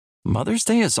Mother's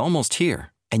Day is almost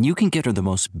here, and you can get her the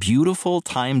most beautiful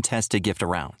time-tested gift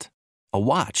around. A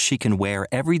watch she can wear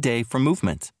every day from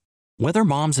Movement. Whether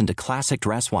mom's into classic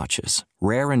dress watches,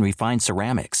 rare and refined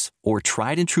ceramics, or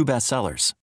tried and true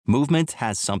bestsellers, Movement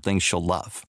has something she'll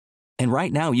love. And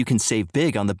right now you can save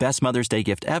big on the best Mother's Day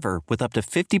gift ever with up to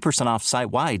 50% off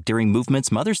site-wide during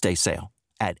Movement's Mother's Day sale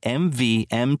at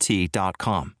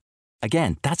MVMT.com.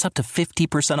 Again, that's up to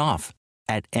 50% off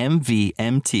at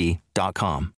MVMT.com.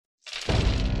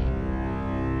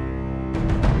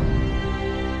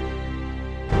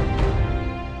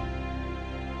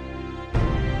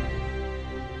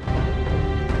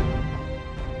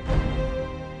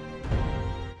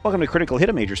 Welcome to Critical Hit,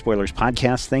 a Major Spoilers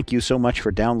podcast. Thank you so much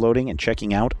for downloading and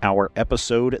checking out our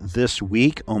episode this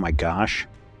week. Oh my gosh.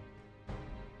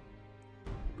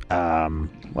 Well,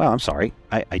 I'm sorry.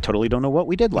 I totally don't know what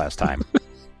we did last time.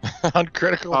 On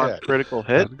Critical Hit. Critical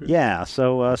Hit? Yeah,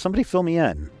 so somebody fill me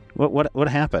in. What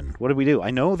happened? What did we do?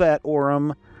 I know that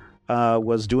Orem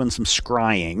was doing some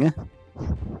scrying,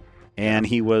 and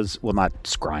he was, well, not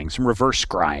scrying, some reverse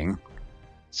scrying.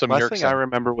 Last thing I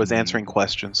remember was answering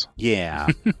questions. Yeah.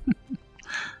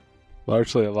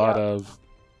 Largely a lot of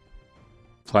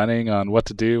planning on what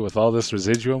to do with all this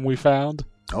residuum we found.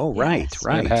 Oh, right,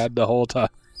 right. And had the whole time.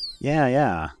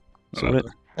 Yeah. So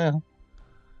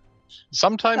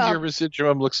Sometimes your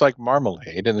residuum looks like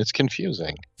marmalade, and it's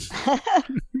confusing.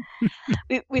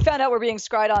 We found out we're being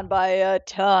scryed on by a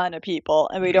ton of people,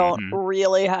 and we don't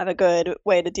really have a good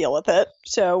way to deal with it.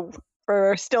 So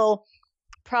we're still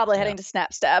probably heading to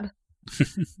Snap Stab.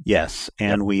 Yes,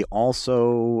 and we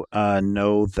also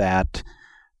know that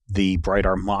the Bright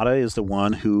Armada is the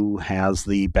one who has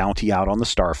the bounty out on the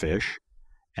starfish.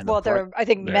 And there are, I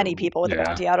think, many people with a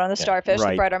bounty out on the starfish.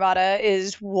 Right. The Bright Armada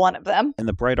is one of them. And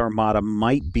the Bright Armada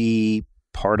might be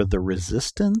part of the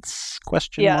Resistance?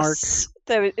 Question mark. Yes,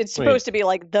 it's supposed to be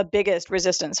like the biggest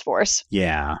resistance force.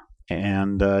 Yeah,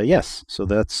 and yes, so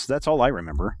that's all I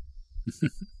remember.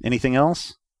 Anything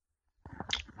else?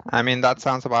 I mean, that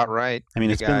sounds about right. I mean,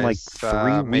 it's been like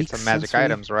 3 weeks. Made some magic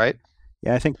items, right?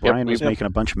 Yeah, I think Brian was making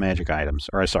a bunch of magic items.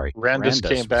 Or, sorry, Randus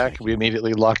came back. We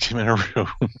immediately locked him in a room.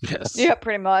 Yes. Yeah,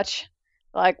 pretty much.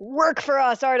 Like, work for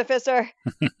us, Artificer.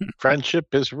 Friendship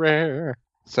is rare.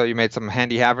 So you made some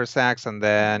handy haversacks, and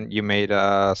then you made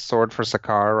a sword for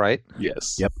Sakar, right?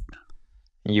 Yes. Yep.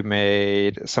 You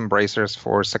made some bracers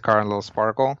for Sakar and Little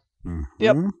Sparkle. Mm-hmm.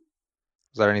 Yep. Is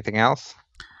there anything else?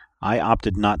 I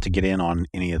opted not to get in on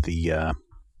any of the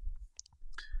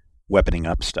weaponing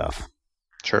up stuff.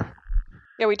 Sure.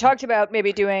 Yeah, we talked about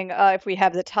maybe doing, if we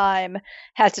have the time,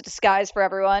 Has to Disguise for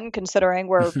everyone, considering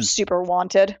we're super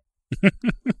wanted.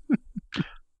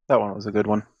 That one was a good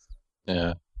one.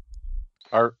 Yeah.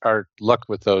 Our luck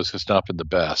with those has not been the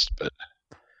best, but...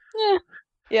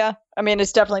 Yeah. I mean,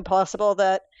 it's definitely possible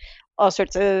that all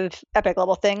sorts of epic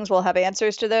level things will have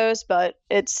answers to those, but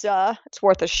it's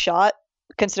worth a shot.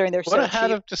 Considering they're so cheap. Would a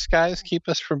hat of disguise keep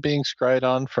us from being scryed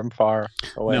on from far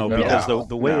away? No, because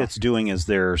the way it's doing is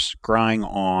they're scrying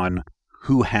on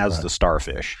who has the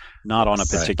starfish, not on a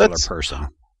particular person.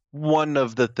 One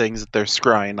of the things that they're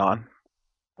scrying on.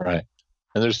 Right.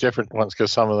 And there's different ones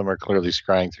because some of them are clearly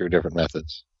scrying through different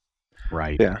methods.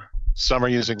 Right. Yeah. Some are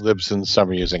using Libsyn, some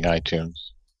are using iTunes.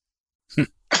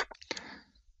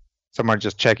 Some are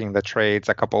just checking the trades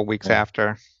a couple of weeks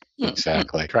after.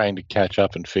 Exactly. Trying to catch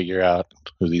up and figure out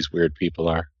who these weird people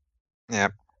are. Yeah.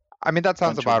 I mean, that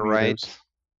sounds about right.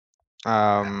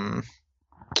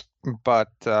 But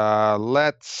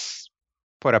let's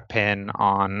put a pin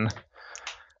on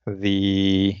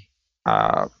the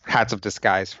Hats of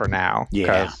Disguise for now.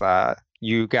 Because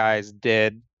you guys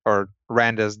did, or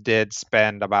Randus did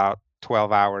spend about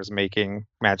 12 hours making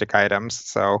magic items.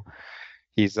 So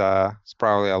he's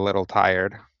probably a little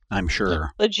tired. I'm sure.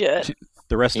 Legit.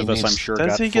 The rest of us, I'm sure, got full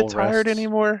Does he get tired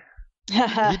anymore?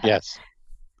 Yes.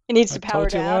 He needs to power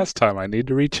down. I told you last time I need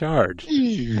to recharge.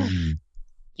 He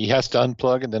has to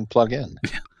unplug and then plug in.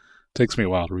 Takes me a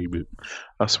while to reboot.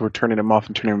 Oh, so we're turning him off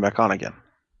and turning him back on again.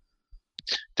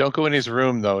 Don't go in his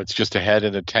room, though. It's just a head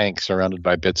in a tank surrounded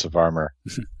by bits of armor.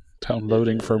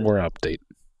 Downloading firmware update.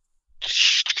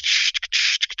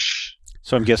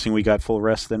 So I'm guessing we got full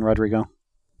rest then, Rodrigo?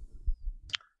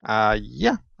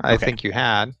 Yeah, I think you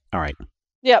had. All right.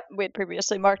 Yep, we had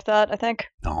previously marked that, I think.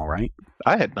 All right.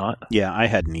 I had not. Yeah, I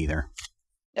hadn't either.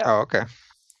 Yep. Oh, okay.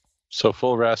 So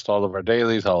full rest, all of our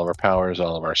dailies, all of our powers,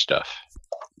 all of our stuff.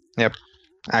 Yep.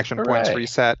 Action points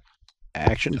reset.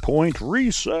 Action point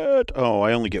reset. Oh,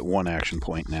 I only get one action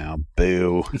point now.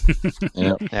 Boo.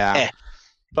 Yep. Yeah.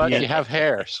 But you have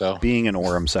hair, so... Being an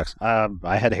Orem sex.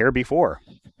 I had hair before.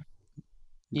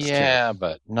 Yeah,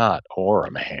 but not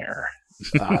Orem hair.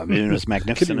 I mean, it was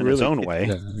magnificent in its own way.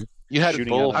 Yeah. You had Shooting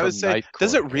bull out- I from would say, Night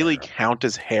does it Court really hair. count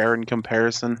as hair in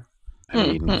comparison? I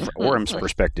mean, from Orem's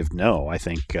perspective, no. I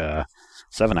think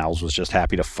Seven Owls was just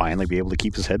happy to finally be able to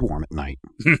keep his head warm at night.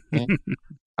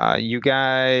 You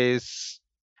guys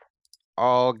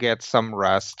all get some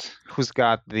rest. Who's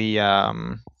got the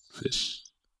Fish.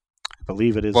 I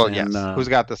believe it is Well, in yes. Who's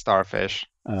got the starfish?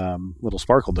 Little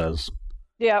Sparkle does.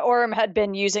 Yeah, Orem had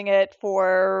been using it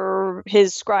for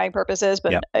his scrying purposes,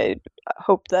 but Yep. I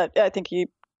think he,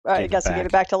 I Gave it guess he gave back.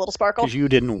 it back to Little Sparkle. Because you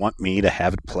didn't want me to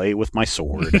have it play with my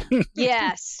sword.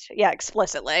 Yes, yeah,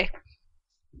 explicitly.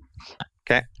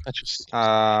 Okay. That's just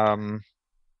And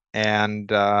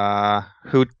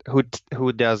who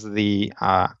does the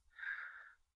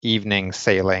evening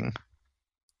sailing?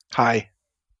 Hi.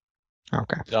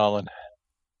 Okay. Dolan.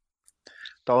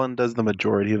 Dolan does the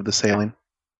majority of the sailing,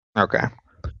 Okay.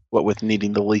 what with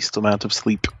needing the least amount of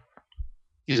sleep.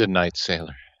 He's a night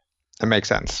sailor. That makes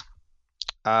sense.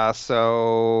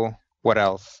 So what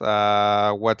else?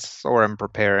 What's Orem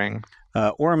preparing?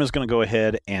 Orem is going to go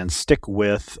ahead and stick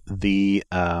with the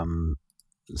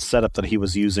setup that he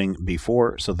was using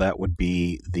before. So that would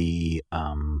be the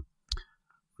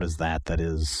what is that? That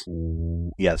is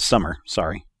summer.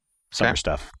 Sorry, summer Okay.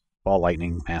 stuff. Ball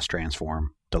lightning, mass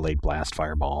transform, delayed blast,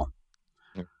 fireball,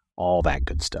 all that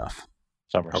good stuff.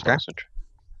 Summer Okay. sausage.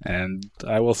 And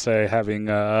I will say, having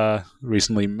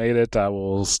recently made it, I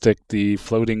will stick the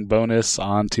floating bonus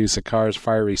onto Sakar's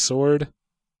fiery sword.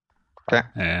 Okay.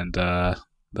 And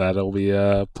that'll be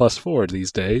a +4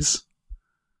 these days.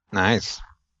 Nice.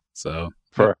 So,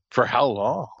 For how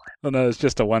long? well, no, it's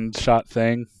just a one-shot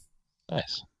thing.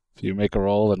 Nice. If you make a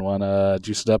roll and want to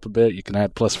juice it up a bit, you can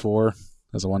add +4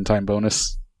 as a one-time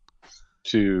bonus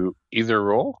To either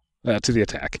roll? to the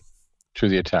attack. To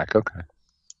the attack. Okay.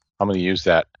 I'm going to use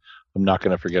that. I'm not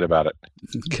going to forget about it.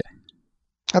 Okay.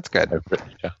 That's good.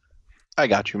 Yeah. I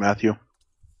got you, Matthew.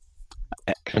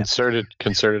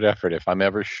 Concerted effort. If I'm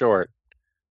ever short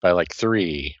by like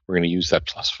 3, we're going to use that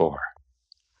 +4.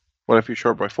 What if you're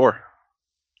short by 4?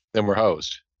 Then we're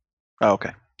hosed. Oh,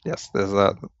 okay. Yes, there's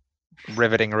a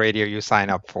riveting radio you sign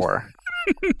up for.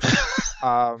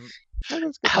 That's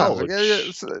good times. Ouch.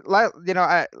 It's like,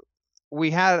 we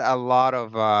had a lot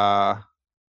of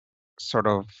sort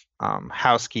of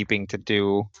housekeeping to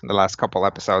do in the last couple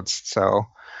episodes, so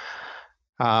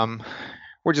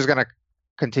we're just gonna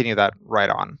continue that right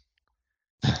on.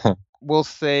 We'll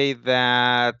say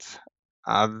that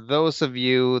those of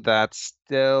you that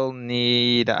still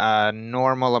need a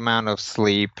normal amount of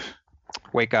sleep,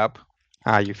 wake up.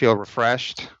 You feel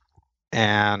refreshed,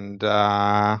 and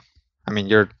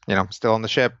you're still on the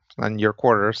ship in your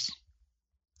quarters.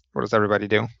 What does everybody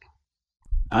do?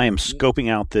 I am scoping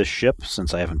out this ship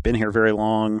since I haven't been here very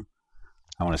long.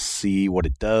 I want to see what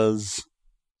it does,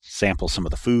 sample some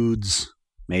of the foods,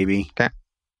 maybe. Okay.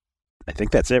 I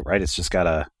think that's it, right? It's just got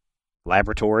a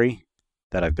laboratory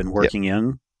that I've been working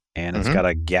in, and it's got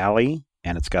a galley,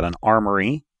 and it's got an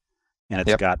armory, and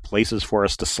it's got places for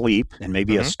us to sleep, and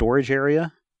maybe a storage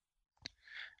area.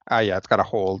 Yeah, it's got a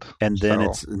hold. And then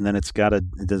it's got a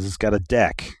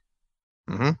deck.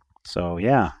 Mm-hmm. So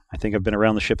yeah, I think I've been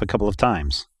around the ship a couple of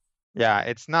times. Yeah,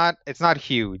 it's not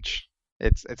huge.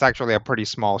 It's actually a pretty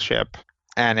small ship,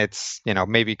 and it's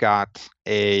maybe got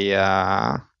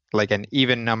a like an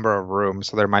even number of rooms.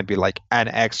 So there might be like an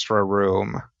extra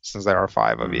room since there are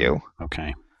 5 of you.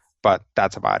 Okay. But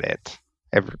that's about it.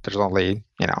 There's only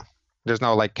there's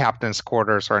no like captain's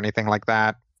quarters or anything like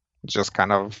that. It's just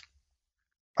kind of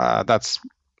that's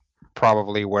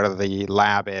probably where the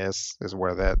lab is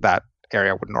where that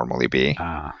area would normally be.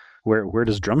 Where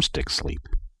does Drumstick sleep?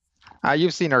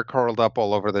 You've seen her curled up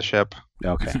all over the ship.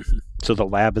 Okay. So the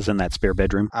lab is in that spare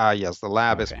bedroom? Yes, the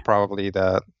lab is probably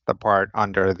the part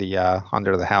under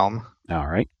the helm. All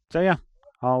right. So yeah,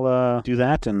 I'll do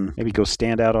that and maybe go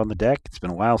stand out on the deck. It's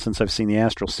been a while since I've seen the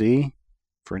Astral Sea.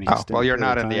 For any extended well, you're period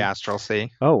not of in the time. Astral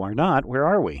Sea. Oh, we're not. Where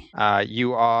are we?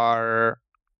 You are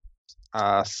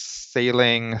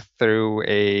sailing through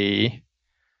a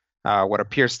what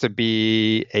appears to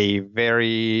be a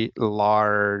very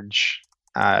large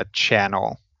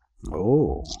channel.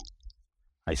 Oh,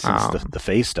 I sense the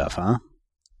face stuff, huh?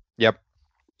 Yep.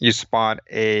 You spot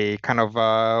a kind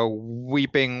of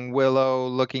weeping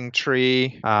willow-looking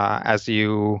tree as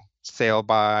you sail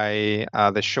by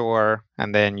the shore,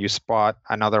 and then you spot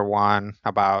another one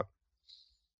about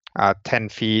 10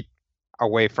 feet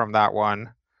away from that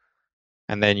one,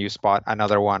 and then you spot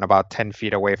another one about 10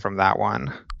 feet away from that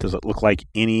one. Does it look like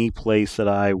any place that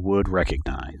I would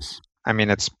recognize? I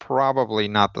mean, it's probably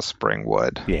not the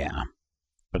Springwood. Yeah.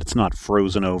 But it's not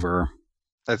frozen over.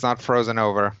 It's not frozen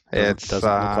over. It doesn't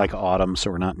look like autumn,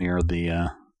 so we're not near the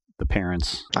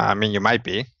parents. I mean, you might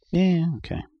be. Yeah,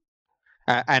 okay.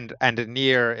 And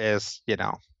near is,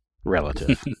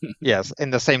 relative. Yes,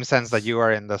 in the same sense that you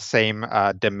are in the same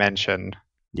dimension.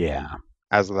 Yeah.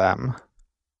 As them.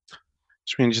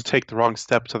 Which means you take the wrong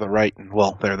step to the right, and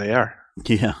well, there they are.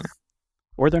 Yeah.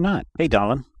 Or they're not. Hey,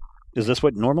 Dolan, is this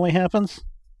what normally happens?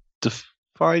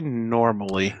 Define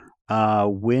normally.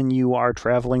 When you are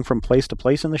traveling from place to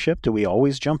place in the ship, do we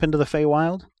always jump into the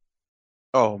Feywild?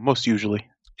 Oh, most usually.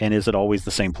 And is it always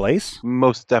the same place?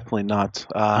 Most definitely not.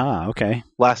 Okay.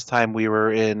 Last time we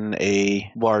were in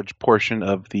a large portion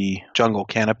of the jungle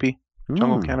canopy.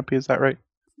 Jungle canopy, is that right?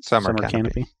 Summer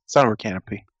canopy. Summer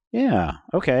canopy. Yeah,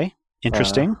 okay.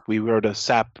 Interesting. We rode a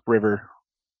sap river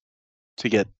to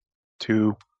get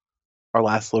to our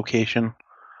last location.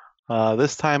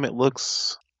 This time it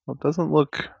doesn't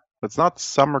look, it's not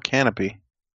summer canopy.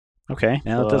 Okay,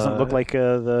 now it doesn't look like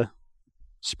the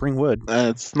spring wood.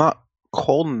 It's not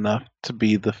cold enough to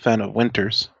be the fen of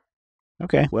winters.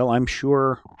 Okay, well, I'm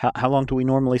sure. How long do we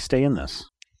normally stay in this?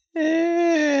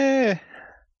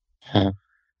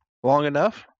 Long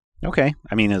enough? Okay,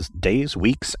 I mean, is days,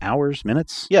 weeks, hours,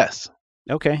 minutes? Yes.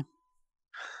 Okay.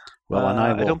 Well, and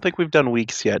I don't think we've done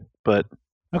weeks yet, but...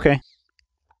 Okay.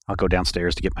 I'll go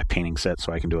downstairs to get my painting set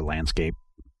so I can do a landscape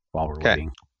while we're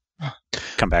waiting.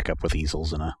 Come back up with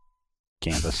easels and a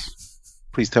canvas.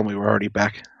 Please tell me we're already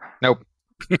back. Nope.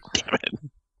 Damn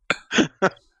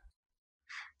it.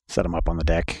 Set them up on the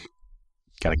deck.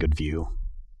 Got a good view.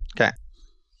 Okay.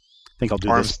 I think I'll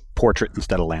do this portrait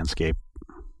instead of landscape.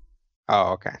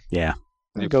 Oh, okay. Yeah.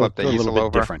 You go flip the a little easel bit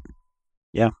over. different.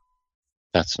 Yeah.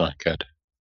 That's not good.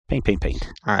 Paint.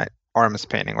 All right. Orm's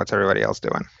painting. What's everybody else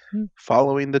doing?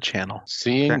 Following the channel.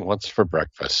 Seeing what's for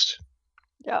breakfast.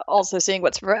 Yeah, also seeing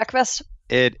what's for breakfast.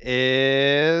 It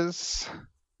is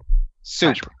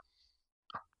soup.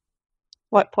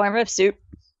 What form of soup?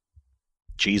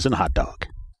 Cheese and hot dog.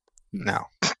 No.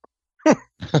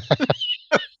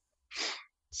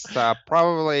 So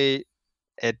probably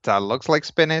it looks like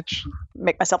spinach.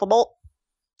 Make myself a bowl.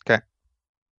 Okay.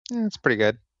 Yeah, it's pretty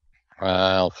good.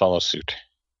 I'll follow suit.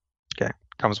 Okay.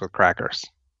 Comes with crackers.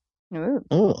 Ooh.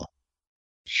 Ooh.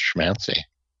 Schmancy.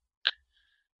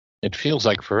 It feels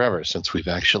like forever since we've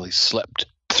actually slept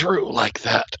through like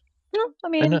that. I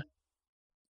mean,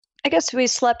 I guess we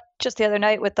slept just the other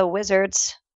night with the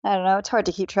wizards. I don't know. It's hard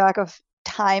to keep track of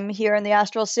time here in the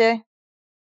Astral Sea.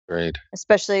 Great.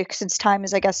 Especially since time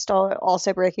is, I guess, still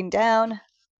also breaking down.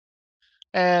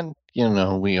 And,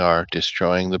 we are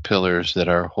destroying the pillars that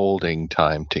are holding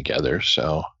time together,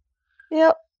 so...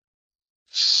 Yep.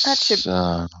 That should...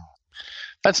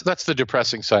 That's the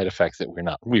depressing side effect that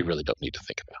we really don't need to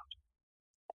think about.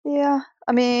 Yeah.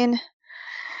 I mean,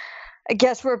 I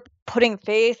guess we're putting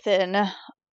faith in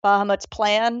Bahamut's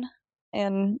plan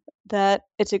and that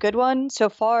it's a good one. So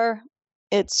far,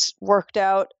 it's worked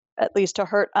out, at least to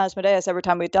hurt Asmodeus every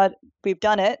time we've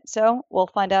done it. So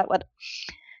we'll find out what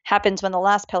happens when the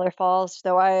last pillar falls,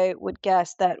 though I would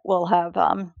guess that we'll have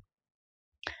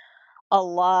a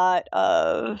lot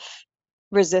of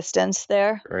resistance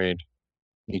there. Great.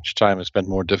 Each time has been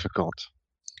more difficult.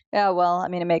 Yeah, well, I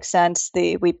mean, it makes sense.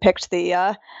 We picked the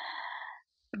I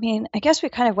guess we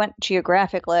kind of went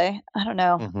geographically. I don't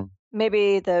know. Mm-hmm.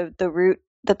 Maybe the route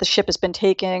that the ship has been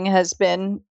taking has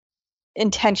been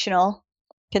intentional,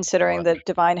 considering the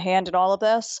divine hand in all of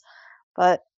this.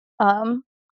 But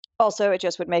also, it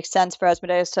just would make sense for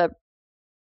Asmodeus to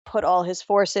put all his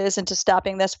forces into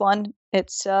stopping this one.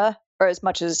 It's or as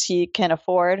much as he can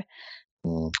afford.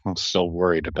 I'm still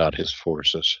worried about his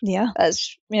forces. Yeah,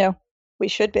 as we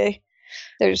should be.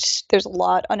 There's a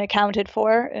lot unaccounted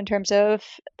for in terms of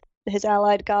his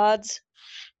allied gods.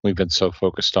 We've been so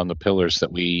focused on the pillars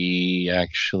that we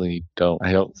actually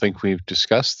I don't think we've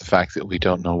discussed the fact that we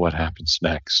don't know what happens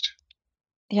next.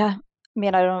 Yeah. I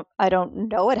mean, I don't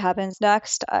know what happens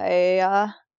next.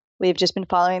 We've just been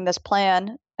following this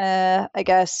plan. I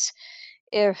guess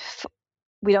if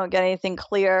we don't get anything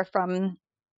clear from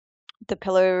the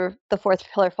fourth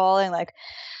pillar falling, like,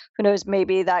 who knows,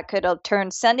 maybe that could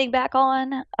turn sending back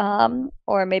on,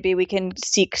 or maybe we can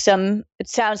seek some. It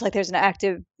sounds like there's an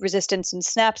active resistance in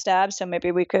Snapstab, so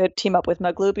maybe we could team up with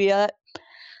Maglubia.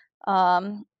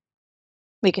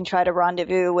 We can try to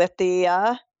rendezvous with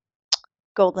the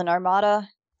Golden Armada.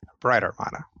 Bright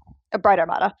Armada. A Bright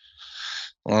Armada.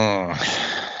 Mm.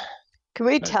 Can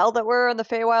we tell that we're in the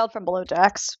Feywild from below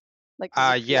decks? Like,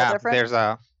 yeah, there's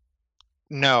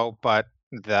no, but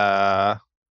the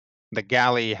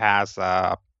galley has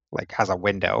a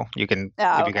window. You can,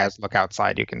 if you guys look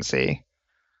outside, you can see.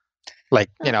 Like,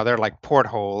 they're like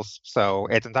portholes, so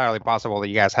it's entirely possible that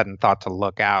you guys hadn't thought to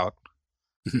look out.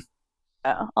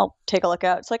 I'll take a look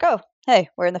out. It's like, oh, hey,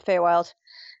 we're in the Feywild,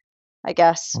 I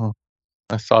guess.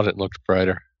 I thought it looked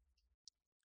brighter.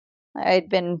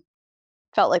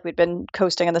 Felt like we'd been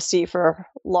coasting on the sea for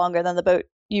longer than the boat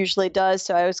usually does,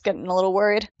 so I was getting a little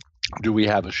worried. Do we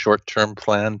have a short-term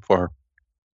plan for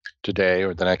today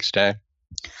or the next day?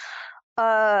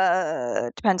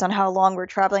 Depends on how long we're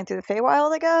traveling through the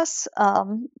Feywild, I guess.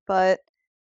 But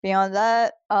beyond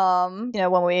that,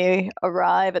 when we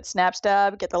arrive at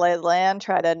Snapstab, get the lay of the land,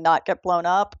 try to not get blown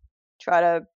up, try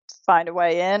to find a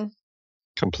way in.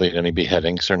 Complete any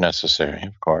beheadings are necessary,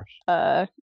 of course.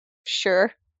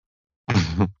 Sure.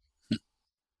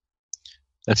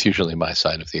 That's usually my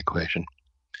side of the equation.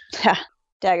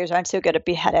 Daggers aren't so good at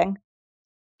beheading.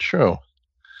 True.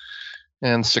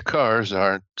 And Sakars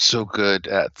aren't so good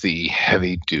at the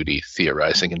heavy-duty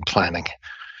theorizing and planning.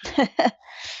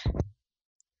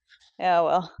 Yeah,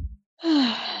 well,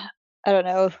 I don't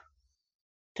know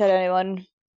that anyone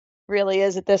really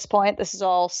is at this point. This is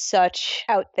all such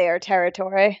out there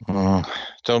territory.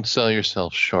 Don't sell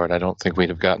yourself short. I don't think we'd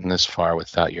have gotten this far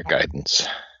without your guidance.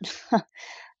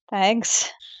 Thanks.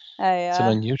 It's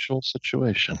an unusual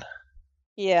situation.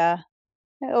 Yeah.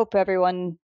 I hope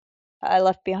everyone I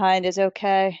left behind is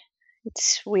okay.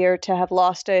 It's weird to have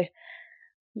lost a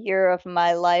year of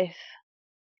my life.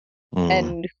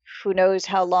 And who knows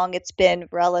how long it's been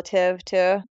relative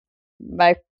to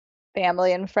my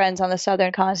family and friends on the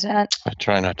southern continent. I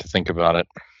try not to think about it.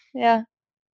 Yeah.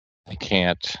 I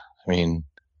can't. I mean,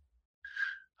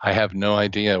 I have no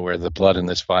idea where the blood in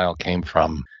this vial came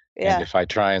from. Yeah. And if I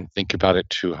try and think about it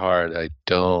too hard, I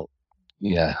don't.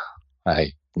 Yeah,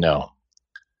 I know.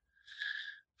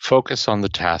 Focus on the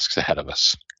tasks ahead of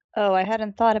us. Oh, I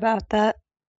hadn't thought about that.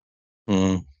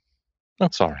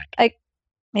 That's all right.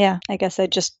 I guess I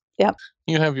just, yeah.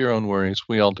 You have your own worries.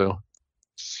 We all do.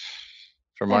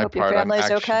 For my hope part, your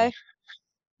family's okay.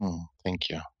 Thank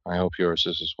you. I hope yours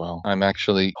is as well. I'm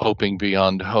actually hoping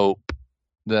beyond hope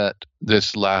that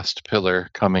this last pillar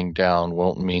coming down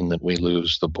won't mean that we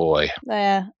lose the boy.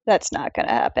 That's not going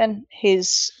to happen.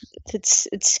 It's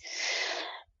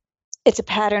a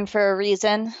pattern for a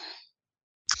reason.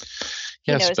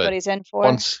 He knows what he's in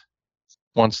for.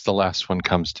 Once the last one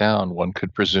comes down, one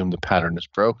could presume the pattern is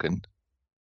broken.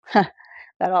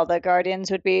 That all the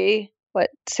guardians would be,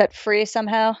 set free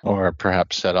somehow? Or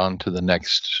perhaps set on to the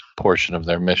next portion of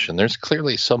their mission. There's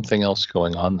clearly something else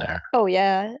going on there. Oh,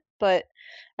 yeah. But,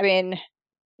 I mean,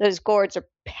 those gourds are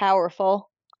powerful.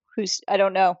 I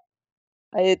don't know.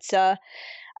 It's,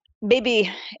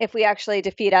 maybe if we actually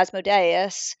defeat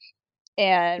Asmodeus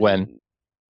and...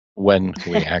 When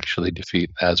we actually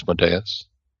defeat Asmodeus?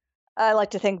 I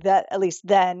like to think that at least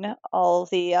then all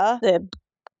the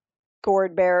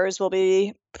gourd bearers will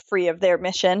be free of their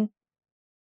mission.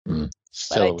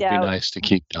 Still, it would be nice to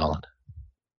keep Dolan.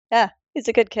 Yeah, he's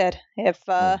a good kid. If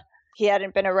he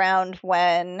hadn't been around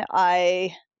when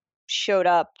I showed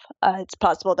up, it's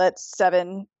possible that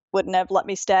Seven wouldn't have let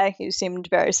me stay. He seemed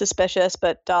very suspicious,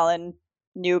 but Dolan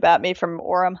knew about me from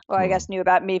Orem. Or I guess knew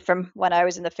about me from when I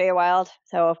was in the Feywild.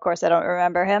 So, of course, I don't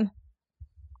remember him.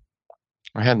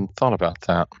 I hadn't thought about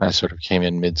that. I sort of came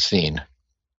in mid-scene.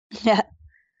 Yeah.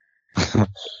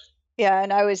 Yeah,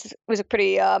 and it was a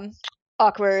pretty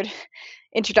awkward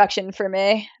introduction for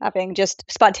me, having just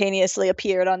spontaneously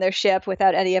appeared on their ship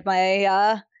without any of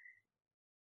my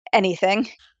anything.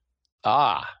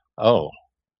 Oh,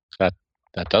 that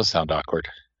does sound awkward.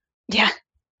 Yeah.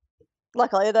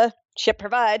 Luckily, the ship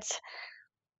provides.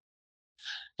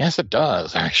 Yes, it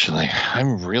does, actually.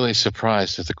 I'm really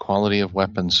surprised at the quality of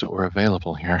weapons that were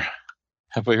available here.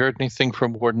 Have we heard anything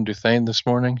from Warden Duthane this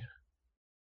morning?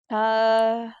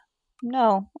 No.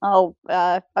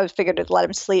 I was figured to let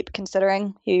him sleep,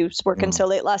 considering he was working so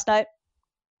late last night.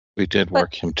 We did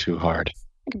work him too hard.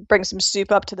 I can bring some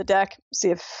soup up to the deck, see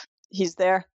if he's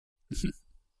there.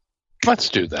 Let's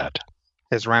do that.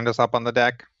 Is Randus up on the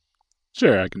deck?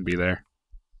 Sure, I can be there.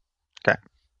 Okay.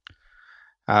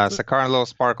 Sakar and Little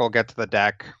Sparkle get to the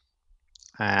deck,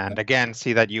 and again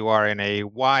see that you are in a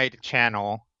wide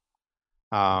channel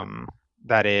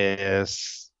that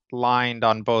is lined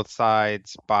on both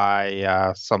sides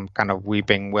by some kind of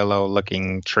weeping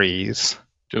willow-looking trees.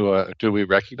 Do we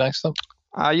recognize them?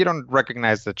 You don't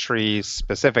recognize the trees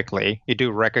specifically. You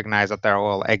do recognize that they're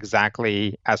all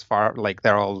exactly as far, like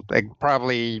they're all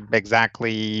probably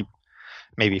exactly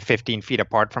maybe 15 feet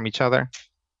apart from each other.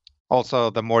 Also,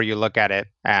 the more you look at it,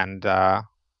 and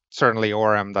certainly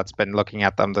Orem, that's been looking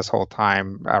at them this whole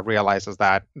time, realizes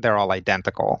that they're all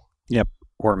identical. Yep.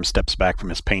 Orem steps back from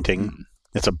his painting.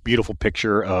 It's a beautiful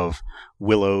picture of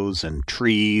willows and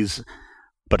trees,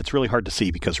 but it's really hard to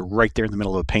see because right there in the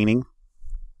middle of the painting,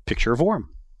 picture of Orm.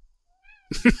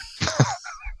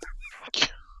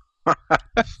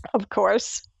 Of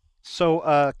course.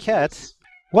 So, Ket,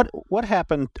 what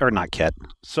happened? Or not Ket.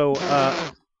 So,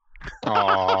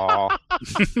 Aww.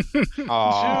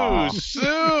 Too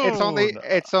soon.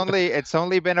 It's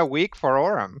only been a week for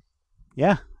Orem.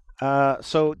 yeah.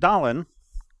 So, Dalin,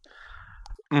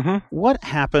 what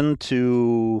happened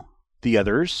to the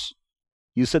others?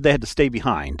 You said they had to stay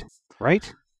behind,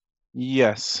 right?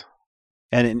 Yes.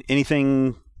 And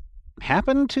anything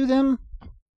happened to them?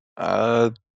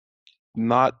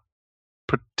 Not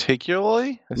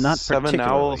particularly. Not 7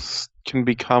 particularly. owls can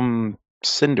become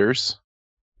cinders.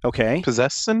 Okay.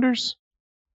 Possess cinders?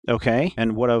 Okay.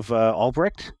 And what of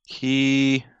Albrecht?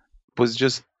 He was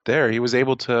just there. He was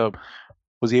able to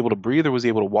breathe or was he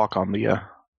able to walk on the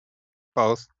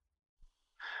Both.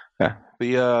 Yeah.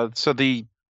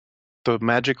 The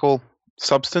magical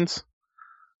substance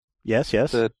Yes.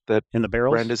 that In the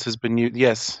barrels? Brandis has been used.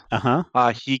 Yes. Uh-huh.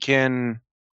 He can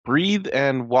breathe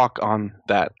and walk on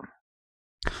that.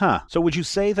 Huh. So would you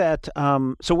say that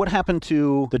so what happened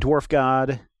to the dwarf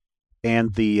god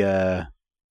and the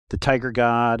tiger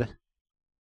god,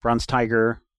 bronze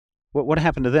tiger? What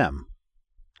happened to them?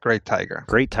 Great Tiger.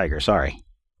 Great tiger, sorry.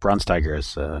 Bronze tiger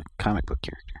is a comic book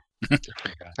character.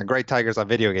 A Great Tiger's a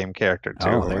video game character too.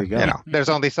 Oh, there you go. You know, there's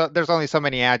only so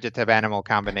many adjective animal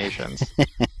combinations.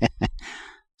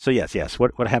 So yes.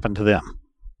 What happened to them?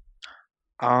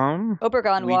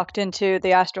 Obergon walked into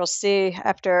the astral sea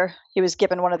after he was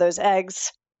given one of those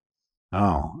eggs.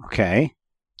 Oh, okay.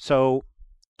 So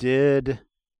did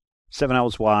Seven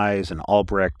Owls Wise and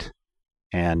Albrecht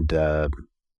and did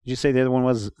you say the other one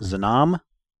was Zanam?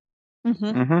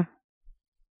 Mm-hmm.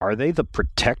 Are they the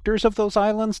protectors of those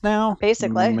islands now?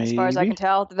 Basically, as far as I can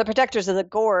tell. The protectors of the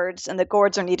gourds, and the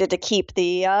gourds are needed to keep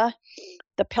the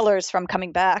pillars from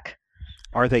coming back.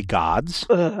 Are they gods?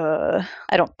 I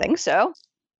don't think so.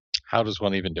 How does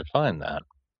one even define that?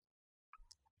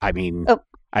 I mean,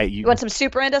 you want some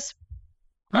soup, Brandis?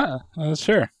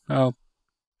 Sure.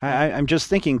 I'm just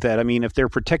thinking that, I mean, if they're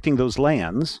protecting those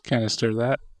lands, Canister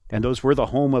that. and those were the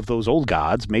home of those old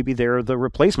gods, maybe they're the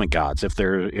replacement gods if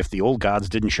the old gods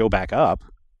didn't show back up.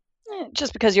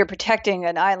 Just because you're protecting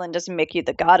an island doesn't make you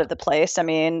the god of the place. I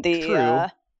mean, True.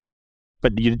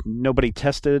 But nobody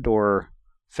tested or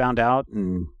found out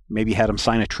and maybe had them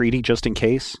sign a treaty just in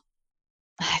case?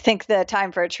 I think the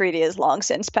time for a treaty is long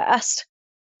since passed.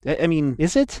 I mean,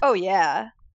 is it? Oh, yeah.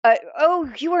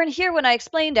 You weren't here when I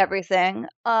explained everything.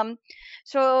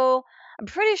 So I'm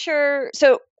pretty sure.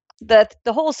 So the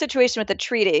whole situation with the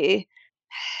treaty,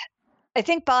 I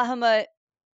think Bahamut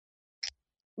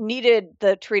needed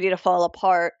the treaty to fall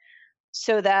apart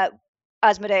so that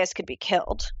Asmodeus could be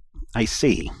killed. I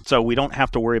see. So we don't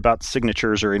have to worry about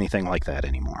signatures or anything like that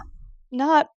anymore.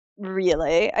 Not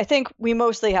really. I think we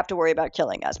mostly have to worry about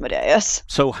killing Asmodeus.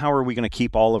 So how are we going to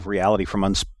keep all of reality from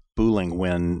unspooling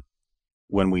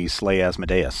when we slay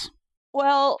Asmodeus?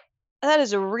 Well, that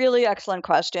is a really excellent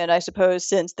question, I suppose,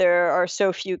 since there are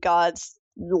so few gods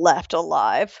left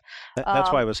alive.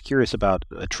 That's why I was curious about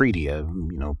a treaty,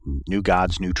 new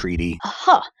gods, new treaty.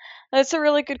 That's a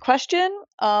really good question.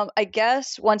 I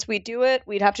guess once we do it,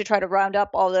 we'd have to try to round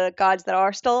up all the gods that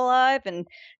are still alive and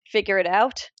figure it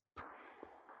out.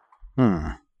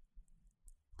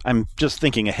 I'm just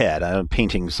thinking ahead.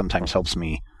 Painting sometimes helps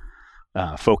me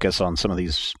focus on some of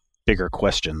these bigger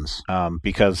questions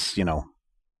because,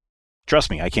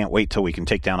 trust me, I can't wait till we can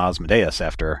take down Asmodeus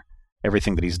after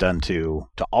everything that he's done to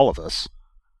all of us.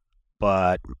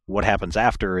 But what happens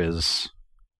after is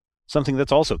something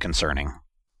that's also concerning.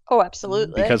 Oh,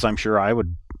 absolutely. Because I'm sure I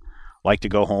would like to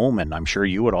go home, and I'm sure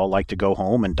you would all like to go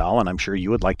home, and Dalin, I'm sure you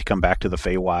would like to come back to the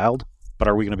Feywild. But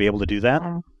are we going to be able to do that?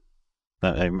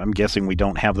 I'm guessing we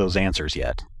don't have those answers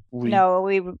yet. No,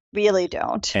 we really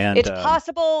don't. And, it's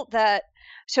possible that...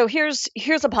 So here's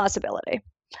a possibility.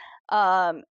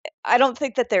 I don't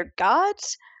think that they're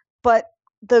gods, but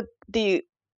the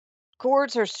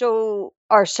gourds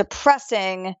are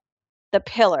suppressing the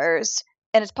pillars,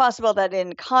 and it's possible that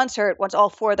in concert, once all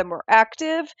four of them were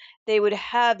active, they would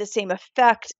have the same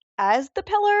effect as the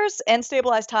pillars and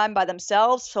stabilize time by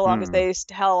themselves, so long as they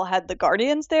still had the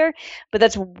guardians there. But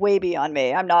that's way beyond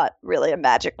me. I'm not really a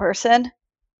magic person.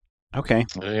 Okay.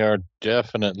 They are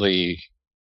definitely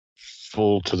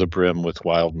full to the brim with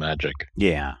wild magic.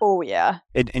 Yeah. Oh, yeah.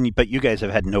 But you guys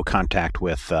have had no contact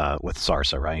with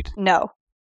Sarsa, right? No.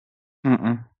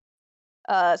 Mm-mm.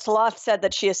 Salath said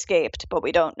that she escaped, but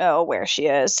we don't know where she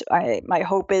is. My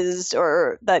hope is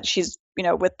that she's,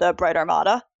 with the Bright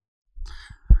Armada.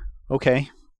 Okay.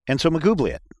 And so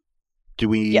Magubliet, do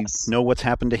we know what's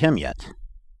happened to him yet?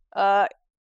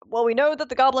 Well, we know that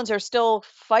the goblins are still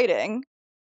fighting,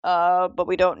 but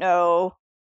we don't know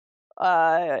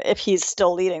if he's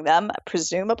still leading them,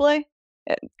 presumably.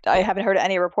 I haven't heard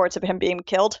any reports of him being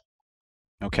killed.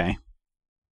 Okay.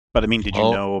 But, I mean, did you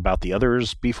know about the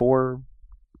others before?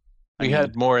 We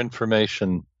had more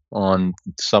information on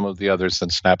some of the others than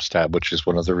Snapstab, which is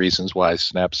one of the reasons why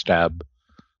Snapstab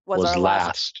was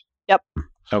last. Yep.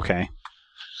 Okay.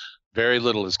 Very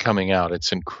little is coming out.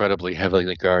 It's incredibly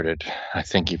heavily guarded. I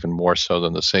think even more so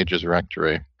than the Sage's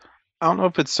Rectory. I don't know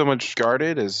if it's so much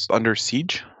guarded as under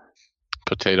siege.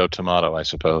 Potato, tomato, I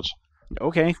suppose.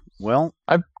 Okay. Well,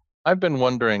 I've been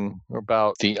wondering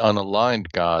about the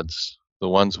unaligned gods, the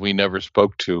ones we never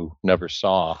spoke to, never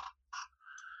saw.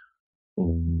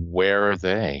 Where are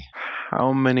they?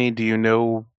 How many do you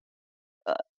know?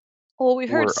 Well, we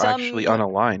heard were some actually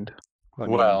unaligned.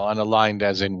 Unaligned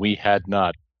as in we had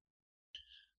not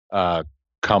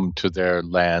come to their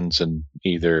lands and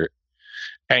either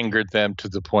angered them to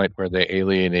the point where they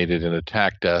alienated and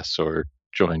attacked us or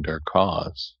joined our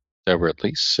cause. There were at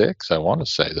least 6, I want to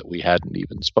say, that we hadn't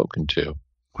even spoken to.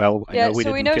 Well, I know we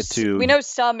didn't get to... We know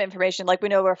some information, like we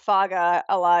know where Faga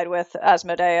allied with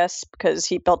Asmodeus because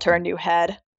he built her a new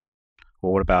head.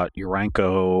 Well, what about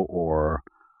Uranko or...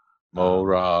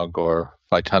 Morag or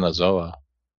Vitanazoa?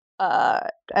 I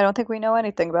don't think we know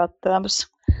anything about them.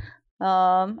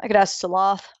 I could ask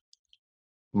Saloth.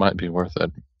 Might be worth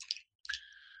it.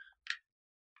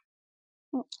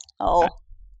 Oh.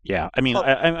 Yeah, I mean,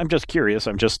 I'm just curious.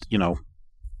 I'm just,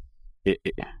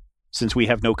 since we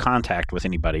have no contact with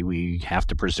anybody, we have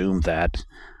to presume that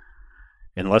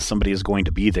unless somebody is going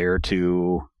to be there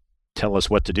to tell us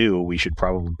what to do, we should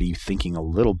probably be thinking a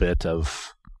little bit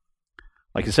of,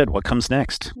 like I said, what comes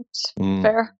next.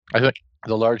 Fair. I think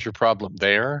the larger problem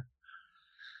there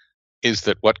is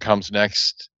that what comes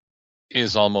next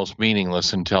is almost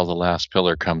meaningless until the last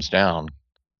pillar comes down.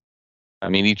 I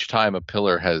mean, each time a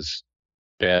pillar has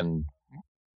been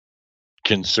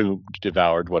consumed,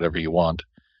 devoured, whatever you want,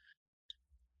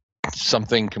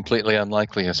 something completely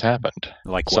unlikely has happened.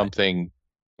 Like what? Something,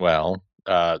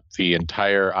 the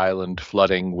entire island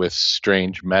flooding with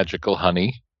strange magical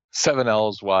honey, 7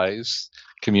 elves wise,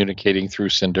 communicating through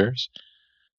cinders.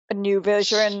 A new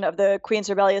vision of the Queen's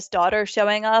rebellious daughter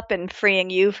showing up and freeing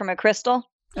you from a crystal.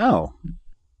 Oh,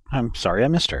 I'm sorry I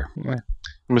missed her.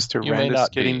 Mr.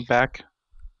 Randus getting back.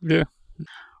 Yeah.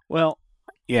 Well,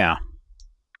 yeah.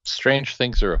 Strange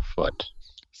things are afoot.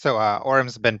 So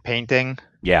Orm's been painting.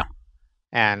 Yeah.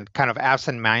 And kind of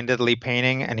absent-mindedly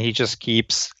painting, and he just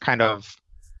keeps kind of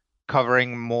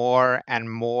covering more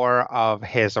and more of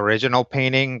his original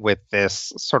painting with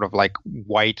this sort of like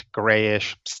white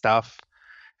grayish stuff.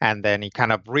 And then he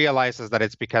kind of realizes that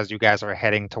it's because you guys are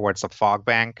heading towards a fog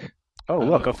bank. Oh,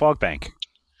 look, a fog bank.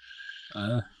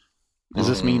 Does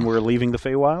this mean we're leaving the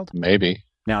Feywild? Maybe.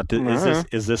 Now,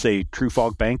 is this a true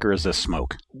fog bank or is this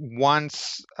smoke?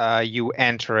 Once you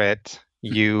enter it,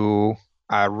 you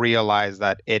realize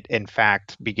that it, in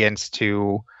fact, begins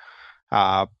to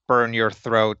burn your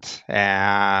throat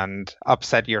and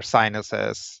upset your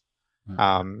sinuses.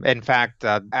 In fact,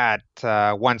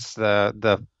 once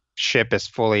the ship is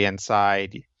fully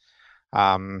inside,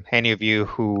 any of you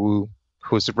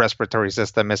whose respiratory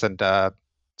system isn't a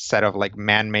set of like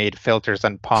man-made filters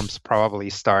and pumps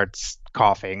probably starts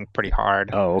coughing pretty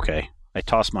hard. Oh, okay. I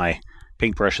toss my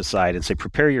paintbrush aside and say,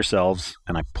 "Prepare yourselves,"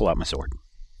 and I pull out my sword.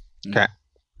 Okay.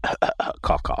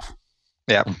 Cough, cough.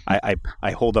 Yeah.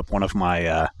 I hold up one of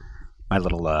my my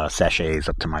little sachets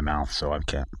up to my mouth so I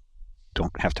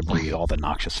don't have to breathe all the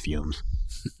noxious fumes.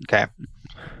 Okay.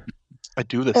 I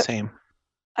do the same.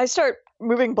 I start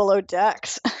moving below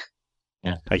decks.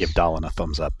 Yeah. I give Dallin a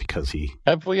thumbs up because he.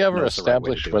 Have we ever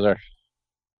established whether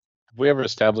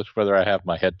I have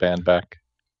my headband back?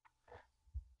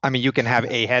 I mean, you can have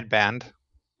a headband.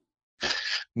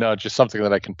 No, just something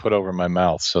that I can put over my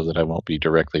mouth so that I won't be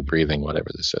directly breathing whatever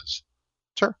this is.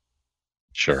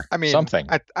 Sure. I mean, something.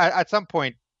 At some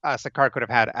point, Sakar could have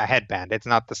had a headband. It's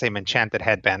not the same enchanted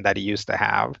headband that he used to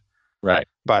have. Right.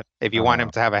 But if you want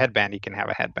him to have a headband, he can have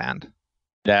a headband.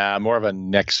 Nah, I'm more of a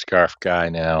neck scarf guy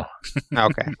now.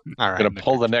 Okay. All right. I'm going to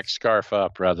pull the neck scarf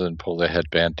up rather than pull the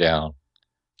headband down.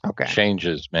 Okay.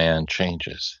 Changes, man.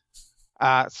 Changes.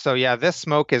 So yeah, this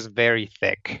smoke is very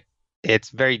thick.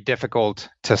 It's very difficult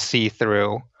to see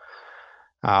through.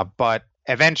 But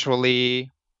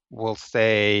eventually, we'll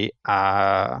stay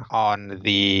on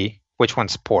the... Which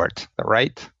one's port? The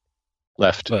right?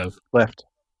 Left.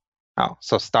 Oh,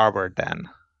 so starboard then.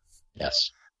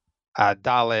 Yes.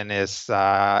 Dallin is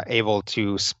able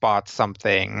to spot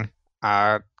something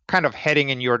kind of heading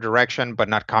in your direction, but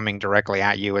not coming directly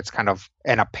at you. It's kind of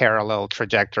in a parallel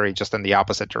trajectory, just in the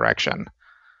opposite direction.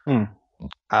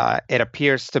 It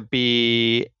appears to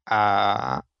be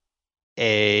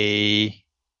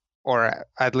or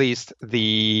at least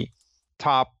the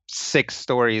top 6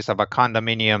 stories of a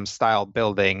condominium-style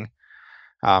building,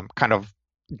 kind of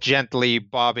gently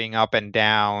bobbing up and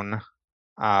down,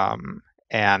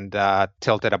 and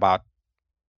tilted about,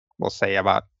 we'll say,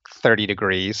 about 30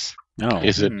 degrees. Oh.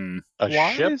 Is it a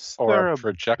Why ship is or there a a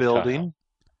projectile? building?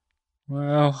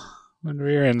 Well, when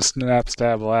we were in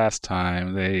Snapstab last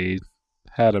time, they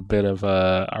had a bit of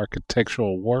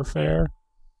architectural warfare.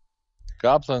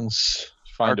 Goblins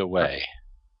find a way.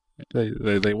 They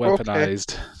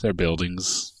weaponized their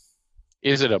buildings.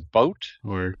 Is it a boat?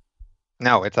 Or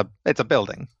No, it's a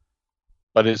building.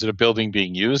 But is it a building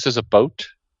being used as a boat?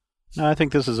 No, I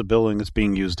think this is a building that's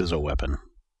being used as a weapon.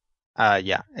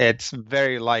 Yeah, it's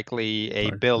very likely a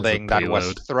Or building as a that was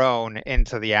payload. thrown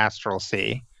into the astral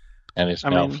sea And is I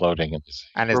now mean, floating in the sea.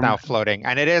 and is From- now floating,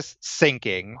 and it is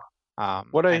sinking.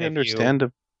 What I and if understand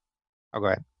of Oh, go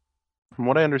ahead. From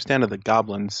what I understand of the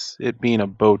goblins, it being a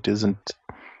boat isn't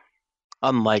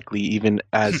unlikely, even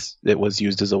as it was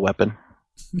used as a weapon.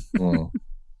 Hmm.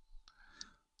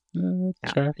 Yeah.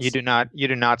 tracks. You do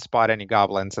not spot any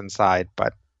goblins inside,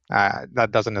 but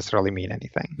that doesn't necessarily mean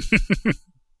anything.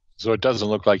 So it doesn't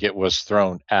look like it was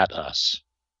thrown at us.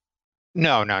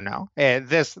 No.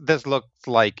 This looks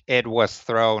like it was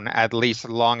thrown at least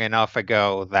long enough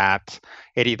ago that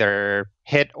it either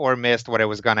hit or missed what it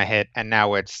was going to hit, and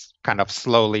now it's kind of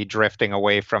slowly drifting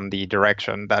away from the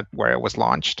direction where it was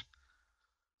launched.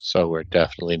 So we're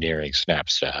definitely nearing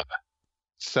Snapstab.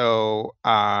 So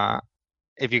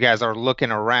if you guys are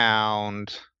looking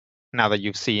around, now that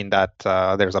you've seen that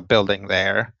there's a building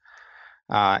there,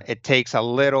 it takes a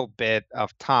little bit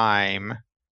of time.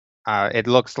 It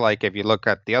looks like if you look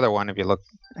at the other one, if you look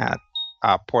at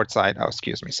port side, oh,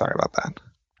 excuse me, sorry about that.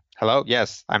 Hello?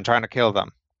 Yes, I'm trying to kill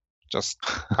them. Just,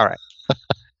 all right.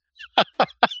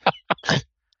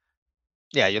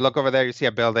 Yeah, you look over there, you see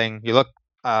a building, you look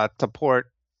to port,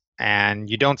 and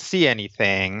you don't see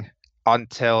anything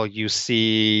until you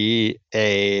see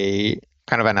a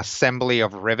kind of an assembly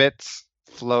of rivets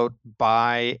float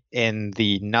by in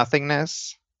the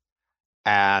nothingness.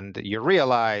 And you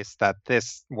realize that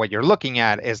what you're looking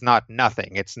at is not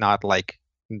nothing. It's not like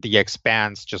the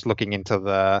expanse just looking into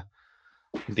the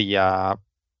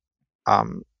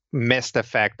mist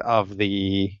effect of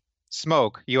the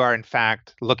smoke. You are in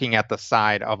fact looking at the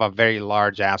side of a very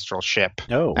large astral ship.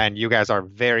 Oh. And you guys are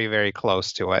very, very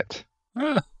close to it.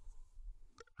 Do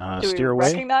Steer we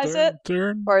away. recognize it?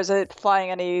 Turn. Or is it flying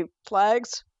any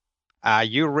flags?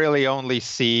 You really only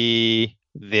see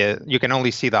you can only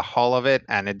see the hull of it,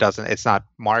 and it's not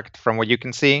marked from what you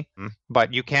can see.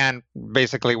 But you can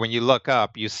basically, when you look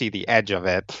up, you see the edge of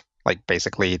it. Like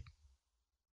basically,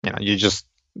 it's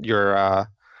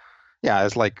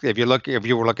like if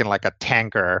you were looking like a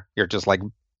tanker, you're just like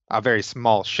a very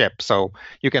small ship. So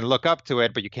you can look up to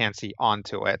it, but you can't see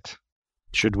onto it.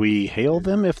 Should we hail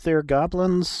them if they're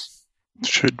goblins?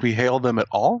 Should we hail them at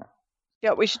all?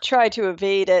 Yeah, we should try to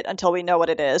evade it until we know what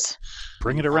it is.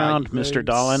 Bring it around, Mr. They've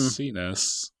Dolan. Seen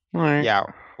us. All right. Yeah,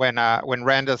 when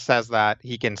Randa says that,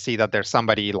 he can see that there's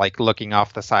somebody like looking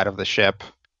off the side of the ship.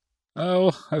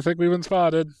 Oh, I think we've been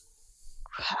spotted.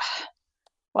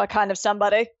 What kind of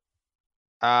somebody?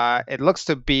 It looks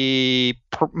to be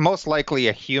most likely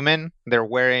a human. They're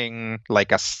wearing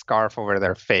like a scarf over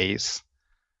their face,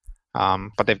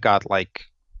 but they've got like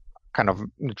kind of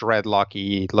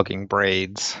dreadlocky looking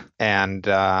braids, and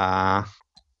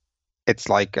it's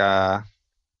like they're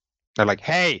like,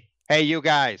 hey, you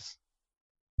guys.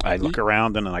 I look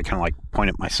around and then I kind of like point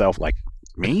at myself like,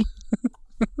 me?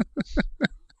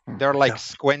 They're like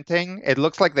squinting. It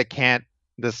looks like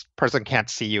this person can't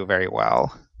see you very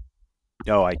well.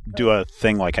 Oh, I do a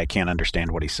thing like I can't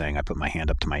understand what he's saying. I put my hand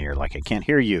up to my ear like I can't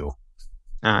hear you.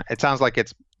 It sounds like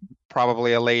it's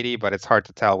probably a lady, but it's hard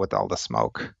to tell with all the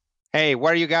smoke. Hey,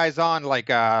 what are you guys on? Like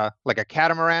a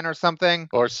catamaran or something?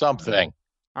 Or something.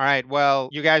 All right. Well,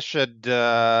 you guys should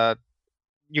head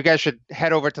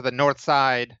over to the north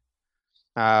side.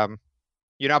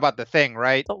 You know about the thing,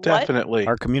 right? The what? Definitely.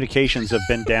 Our communications have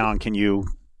been down. Can you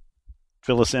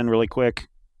fill us in really quick?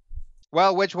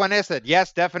 Well, which one is it?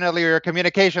 Yes, definitely your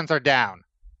communications are down.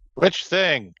 Which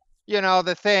thing?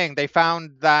 The thing. They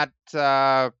found that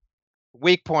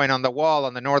weak point on the wall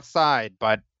on the north side,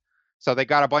 so they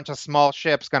got a bunch of small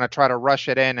ships going to try to rush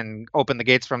it in and open the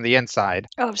gates from the inside.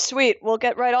 Oh, sweet. We'll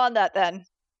get right on that then.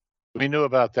 We knew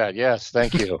about that. Yes,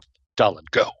 thank you. Dolan,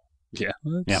 go. Yeah.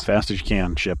 Yeah, fast as you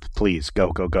can, ship. Please,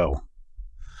 go, go, go.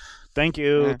 Thank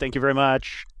you. Yeah. Thank you very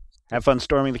much. Have fun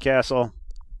storming the castle.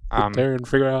 Get there and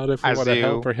figure out if we as want to you-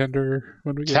 help or hinder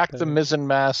when we get Tack there. the mizzen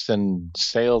mast and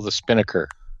sail the spinnaker.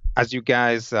 As you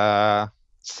guys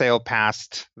sail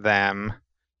past them,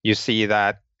 you see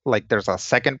that like there's a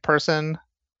second person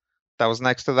that was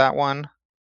next to that one,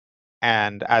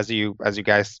 and as you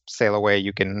guys sail away,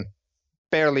 you can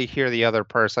barely hear the other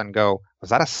person go,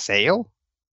 "Was that a sail?"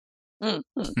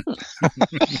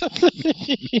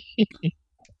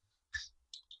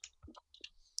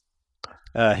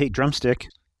 Hey, drumstick.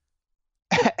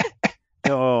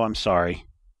 Oh, I'm sorry.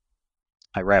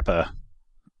 I wrap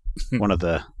one of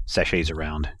the sachets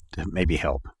around to maybe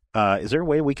help. Is there a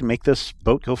way we can make this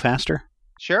boat go faster?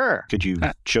 Sure. Could you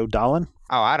show Dallin?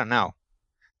 Oh, I don't know.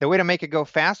 The way to make it go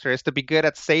faster is to be good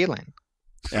at sailing.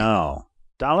 Oh.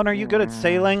 Dallin, are you good at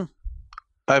sailing?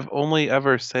 I've only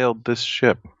ever sailed this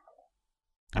ship.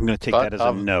 I'm going to take that as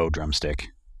a no, drumstick.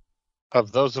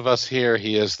 Of those of us here,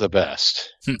 he is the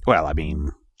best. Well, I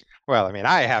mean,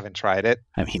 I haven't tried it.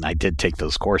 I did take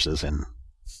those courses in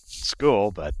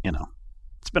school, but,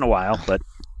 it's been a while, but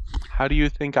How do you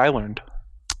think I learned?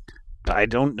 I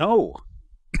don't know.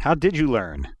 How did you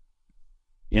learn?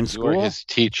 In You school? were his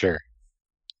teacher.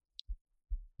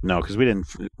 No, because we didn't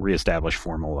reestablish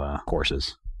formal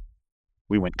courses.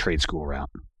 We went trade school route.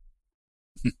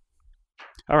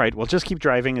 All right, well, just keep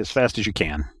driving as fast as you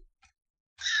can.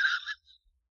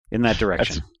 In that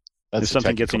direction. That's If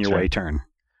something gets in your way, turn.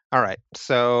 All right.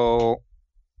 So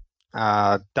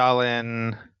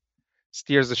Dallin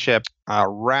steers the ship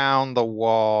around the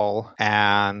wall,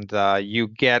 and you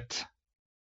get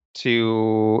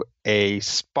to a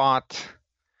spot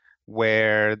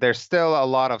where there's still a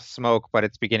lot of smoke, but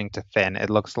it's beginning to thin. It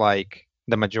looks like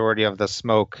the majority of the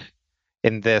smoke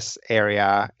in this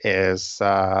area is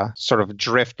sort of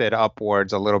drifted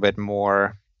upwards a little bit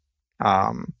more.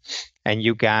 And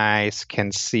you guys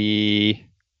can see,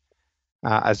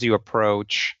 as you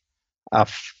approach,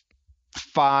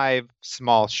 5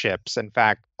 small ships. In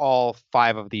fact, all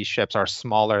 5 of these ships are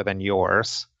smaller than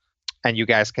yours. And you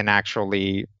guys can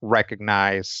actually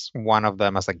recognize one of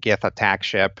them as a Gith attack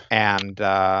ship. And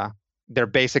they're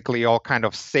basically all kind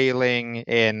of sailing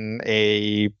in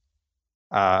a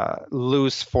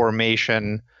loose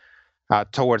formation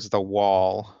towards the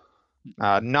wall.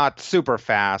 Not super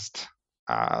fast,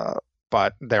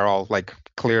 but they're all like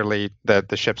clearly the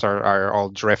ships are all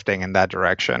drifting in that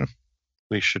direction.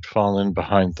 We should fall in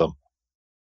behind them.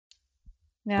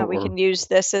 Yeah, we can use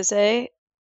this as a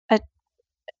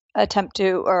attempt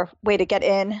to, or way to get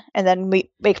in, and then we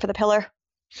wait for the pillar.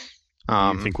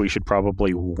 Do you think we should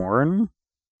probably warn?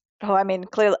 Oh, I mean,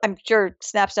 clearly, I'm sure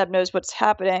Snapsnap knows what's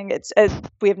happening.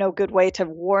 We have no good way to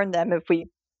warn them if we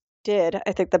did.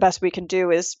 I think the best we can do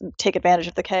is take advantage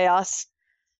of the chaos.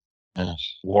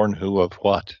 Yes. Warn who of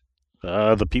what?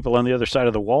 The people on the other side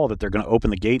of the wall that they're going to open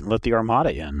the gate and let the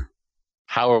armada in.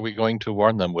 How are we going to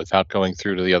warn them without going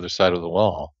through to the other side of the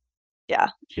wall? Yeah.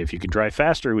 If you could drive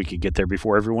faster, we could get there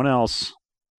before everyone else.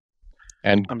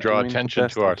 And I'm draw doing the attention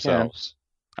best to I ourselves.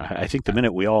 I think the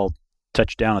minute we all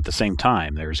touch down at the same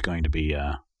time, there's going to be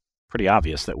pretty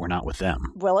obvious that we're not with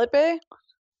them. Will it be?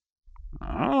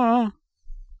 I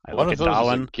One look of at those is a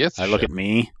Dallin. Gith I look ship. at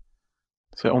me.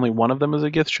 So only one of them is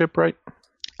a Gith ship, right?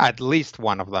 At least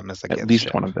one of them is a Gith At least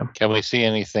ship. one of them. Can we see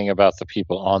anything about the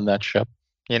people on that ship?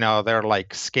 They're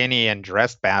like skinny and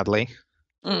dressed badly.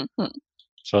 Mm-hmm.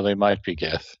 So they might be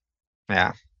Gith.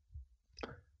 Yeah.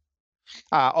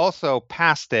 Also,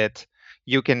 past it,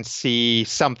 you can see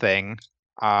something,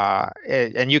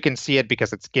 and you can see it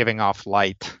because it's giving off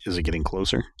light. Is it getting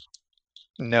closer?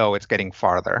 No, it's getting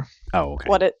farther. Oh,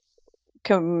 okay.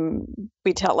 Can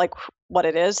we tell, like, what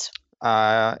it is?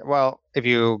 Well, if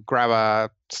you grab a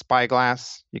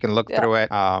spyglass, you can look through it.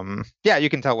 Yeah, you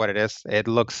can tell what it is. It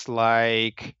looks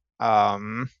like a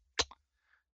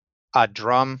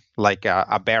drum, like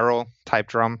a barrel type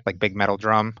drum, like big metal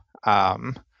drum.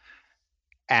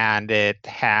 And it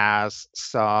has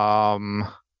some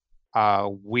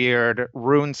weird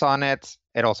runes on it.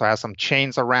 It also has some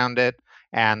chains around it,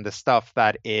 and the stuff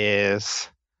that is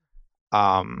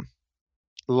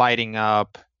lighting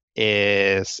up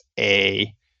is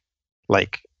a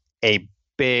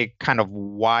big kind of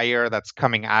wire that's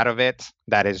coming out of it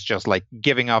that is just like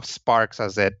giving off sparks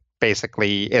as it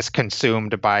basically is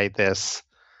consumed by the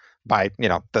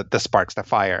sparks, the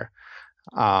fire.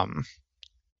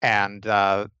 And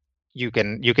you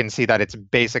can see that it's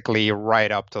basically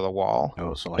right up to the wall.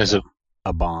 Oh, so like Is it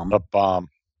a bomb? a bomb?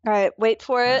 All right, wait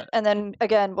for it, and then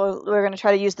again, we're going to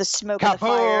try to use the smoke and the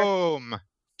fire. Kaboom!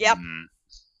 Yep.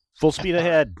 Full speed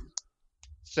ahead.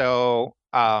 So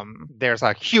there's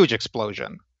a huge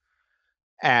explosion,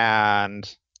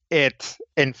 and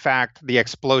in fact, the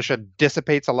explosion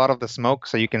dissipates a lot of the smoke,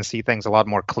 so you can see things a lot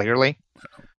more clearly.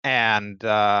 And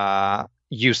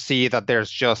you see that there's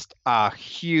just a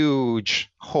huge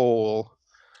hole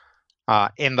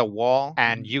in the wall,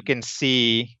 and you can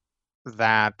see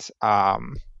that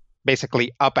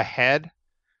basically up ahead,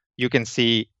 you can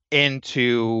see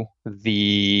into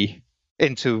the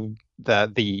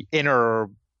inner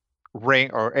ring,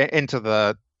 or into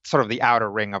the sort of the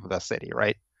outer ring of the city,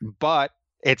 right? But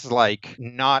it's like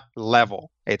not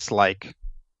level. It's like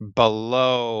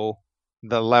below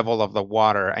the level of the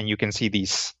water, and you can see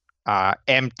these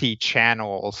empty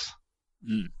channels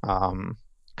kind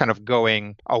of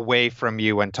going away from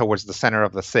you and towards the center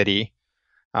of the city.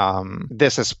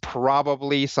 This is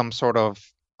probably some sort of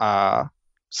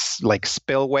like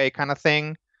spillway kind of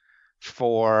thing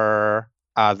for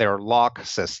their lock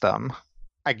system.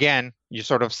 Again, you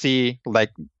sort of see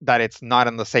like that it's not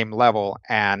in the same level,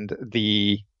 and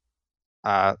the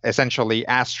essentially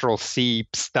astral sea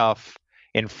stuff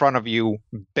in front of you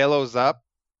billows up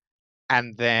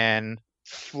and then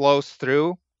flows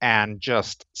through and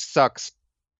just sucks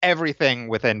everything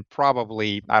within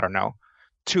probably, I don't know,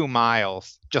 2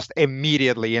 miles just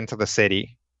immediately into the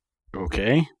city.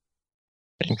 Okay.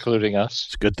 Including us.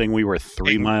 It's a good thing we were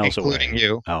 3 miles away. Including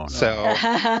you. Oh, no.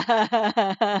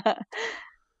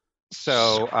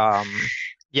 So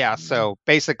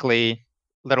basically,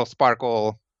 Little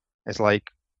Sparkle is like,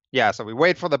 so we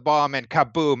wait for the bomb and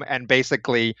kaboom, and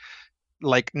basically,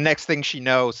 like, next thing she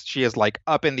knows, she is like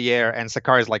up in the air, and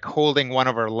Sakari is like holding one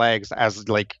of her legs as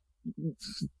like,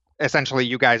 essentially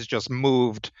you guys just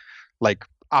moved like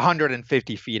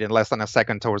 150 feet in less than a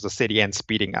second towards the city and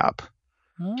speeding up.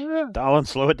 Dallin,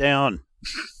 slow it down.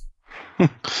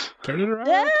 Turn it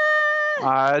around.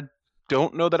 I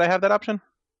don't know that I have that option.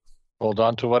 Hold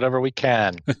on to whatever we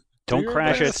can. Don't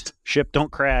crash it. Ship,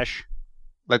 don't crash.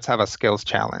 Let's have a skills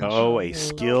challenge. Oh, a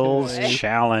skills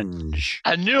challenge.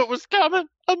 I knew it was coming.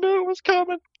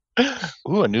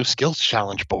 Ooh, a new skills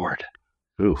challenge board.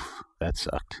 Oof, that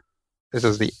sucked. This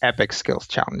is the epic skills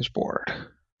challenge board.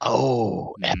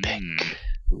 Oh, epic.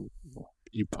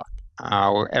 Epoch.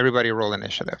 Everybody roll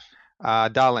initiative.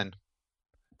 Dallin.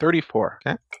 34.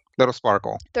 Okay. Little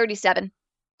Sparkle. 37.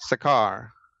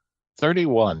 Sakar.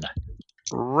 31.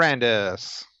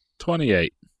 Randus.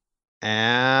 28.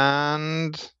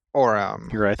 And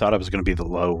Orem. Here, I thought I was going to be the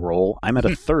low roll. I'm at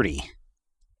a 30,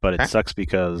 but it sucks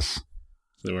because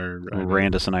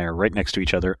Randus and I are right next to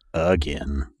each other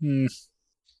again.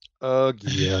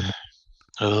 Again.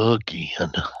 Oh,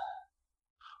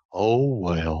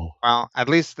 well. Well, at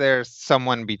least there's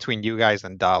someone between you guys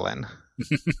and Dallin.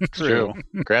 True.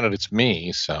 Granted, it's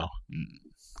me, so.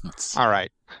 All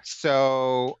right.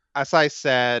 So, as I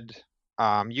said,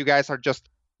 you guys are just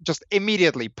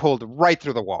immediately pulled right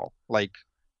through the wall. Like,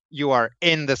 you are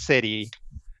in the city,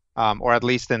 or at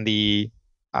least in the...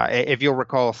 if you'll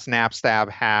recall,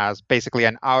 Snapstab has basically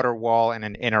an outer wall and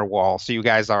an inner wall. So you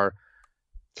guys are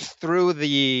through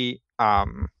the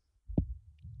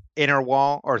inner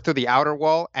wall, or through the outer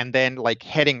wall, and then like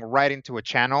heading right into a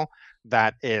channel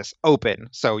that is open.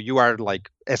 So you are like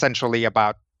essentially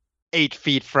about 8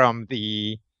 feet from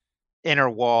the inner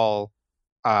wall,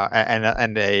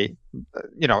 and a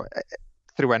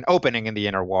through an opening in the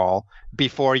inner wall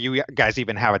before you guys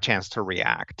even have a chance to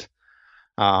react.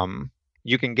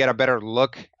 You can get a better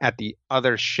look at the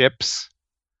other ships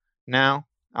now.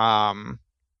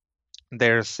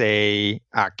 There's a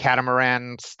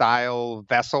catamaran-style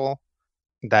vessel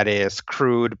that is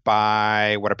crewed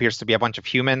by what appears to be a bunch of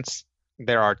humans.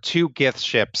 There are 2 Gith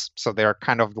ships, so they're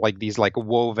kind of like these like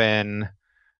woven,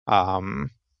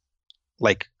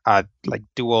 like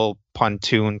dual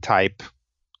pontoon type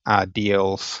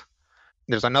deals.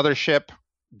 There's another ship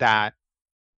that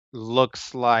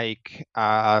looks like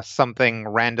something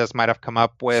Randus might have come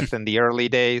up with in the early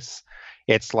days.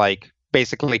 It's like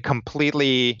basically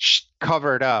completely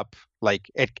covered up.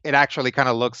 Like it actually kind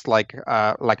of looks like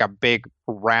a big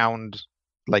round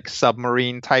like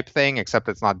submarine type thing, except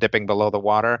it's not dipping below the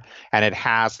water, and it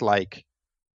has like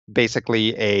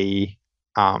basically a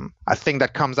thing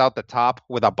that comes out the top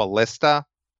with a ballista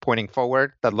pointing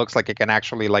forward that looks like it can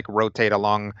actually like rotate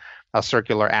along a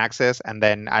circular axis, and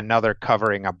then another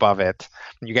covering above it.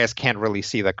 You guys can't really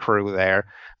see the crew there,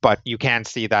 but you can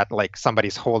see that like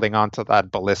somebody's holding onto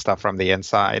that ballista from the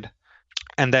inside.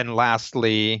 And then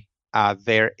lastly,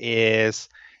 there is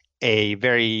a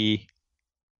very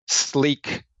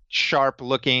sleek,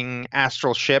 sharp-looking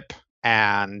astral ship,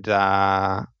 and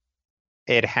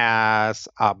it has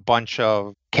a bunch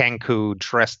of Kenku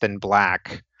dressed in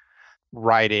black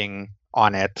riding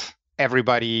on it.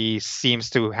 everybody seems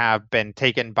to have been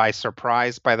taken by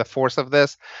surprise by the force of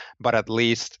this, but at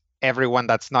least everyone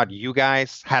that's not you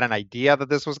guys had an idea that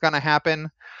this was going to happen.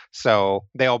 So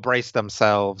they all braced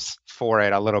themselves for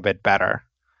it a little bit better.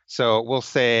 So we'll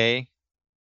say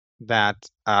that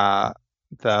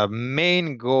the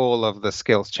main goal of the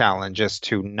skills challenge is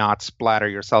to not splatter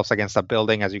yourselves against a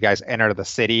building as you guys enter the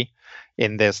city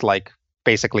in this like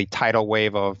basically tidal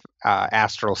wave of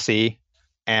astral sea.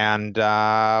 And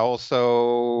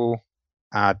also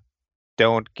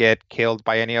don't get killed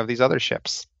by any of these other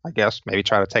ships. I guess maybe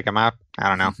try to take them out. I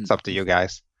don't know. It's up to you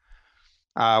guys.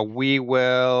 We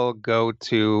will go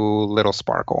to Little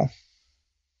Sparkle.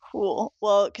 Cool.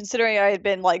 Well, considering I had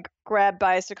been like grabbed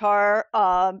by a Sakar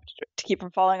to keep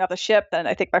from falling off the ship, then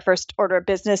I think my first order of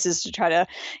business is to try to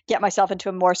get myself into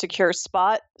a more secure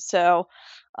spot. So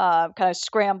kind of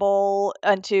scramble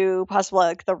into possibly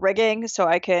like the rigging so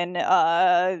I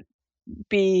can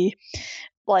be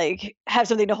like have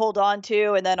something to hold on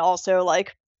to, and then also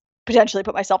like potentially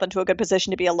put myself into a good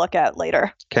position to be a lookout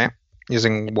later. Okay.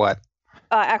 Using what?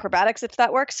 Acrobatics, if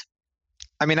that works.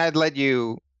 I mean, I'd let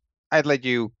you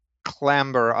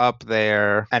clamber up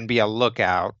there and be a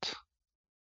lookout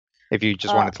if you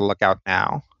just wanted to look out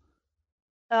now.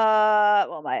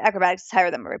 Well, my acrobatics is higher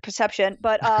than my perception,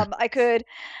 but I could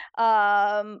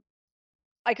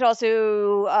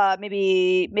also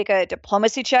maybe make a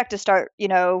diplomacy check to start,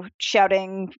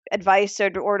 shouting advice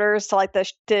or orders to like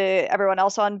to everyone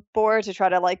else on board to try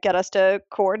to like get us to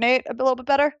coordinate a little bit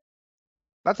better.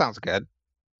 That sounds good.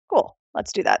 Cool.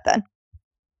 Let's do that then.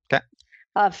 Okay.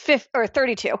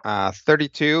 32.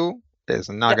 32 is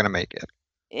not going to make it.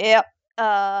 Yep.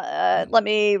 Let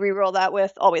me re-roll that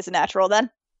with always a natural then.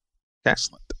 Okay.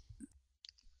 Excellent.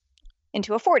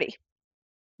 Into a 40.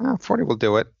 40 will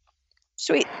do it.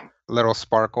 Sweet. Little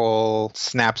Sparkle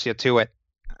snaps you to it,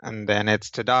 and then it's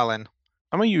to Dallin.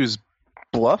 I'm going to use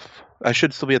bluff. I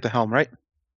should still be at the helm, right?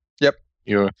 Yep.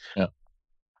 Yeah. All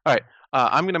right.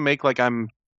 I'm going to make like I'm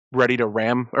ready to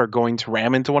ram or going to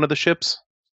ram into one of the ships.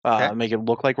 Okay. Make it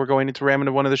look like we're going to ram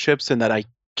into one of the ships and that I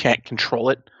can't control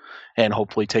it and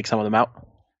hopefully take some of them out.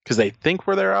 Because they think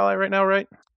we're their ally right now, right?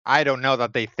 I don't know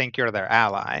that they think you're their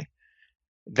ally.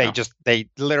 They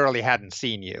literally hadn't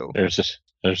seen you.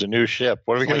 There's a new ship.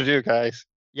 What are we going to do, guys?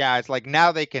 Yeah, it's like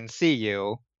now they can see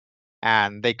you,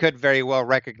 and they could very well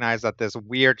recognize that this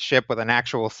weird ship with an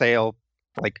actual sail,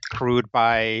 like crewed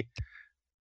by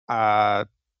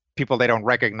people they don't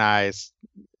recognize.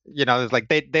 It's like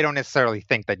they don't necessarily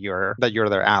think that you're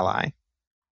their ally.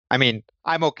 I mean,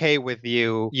 I'm okay with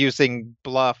you using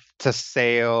bluff to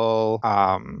sail,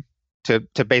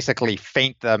 to basically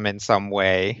feint them in some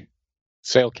way.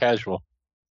 Sail casual.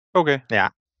 Okay. Yeah.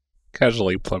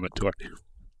 Casually plummet toward you.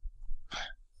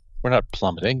 We're not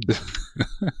plummeting.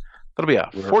 That'll be a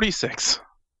 46.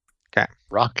 Okay.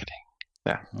 Rocketing.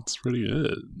 Yeah. That's pretty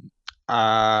good.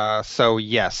 So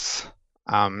yes.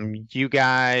 You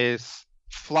guys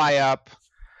fly up.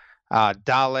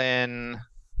 Dallin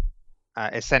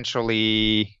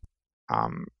essentially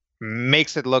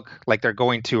makes it look like they're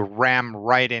going to ram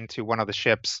right into one of the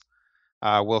ships.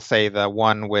 We'll say the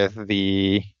one with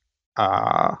the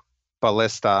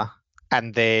ballista,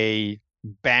 and they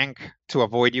bank to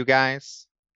avoid you guys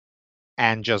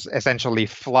and just essentially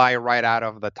fly right out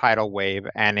of the tidal wave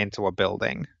and into a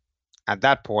building. At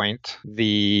that point,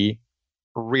 the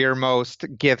rearmost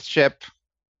Gith ship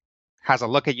has a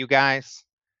look at you guys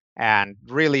and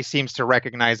really seems to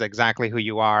recognize exactly who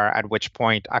you are, at which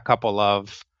point a couple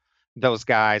of those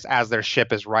guys, as their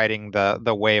ship is riding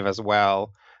the wave as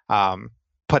well,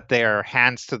 put their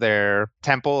hands to their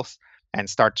temples and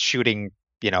start shooting,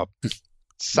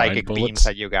 psychic beams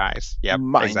at you guys. Yep,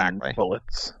 exactly.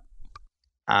 Bullets.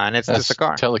 And it's That's the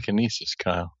Sakar. Telekinesis,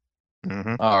 Kyle.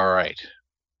 Mm-hmm. All right.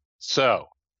 So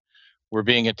we're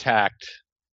being attacked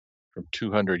from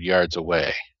 200 yards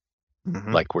away.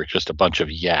 Mm-hmm. Like we're just a bunch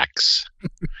of yaks.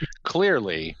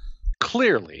 Clearly,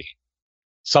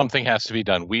 something has to be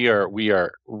done. We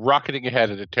are rocketing ahead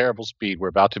at a terrible speed. We're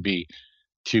about to be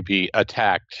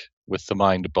attacked with the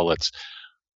mind bullets.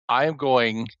 I am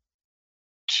going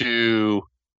to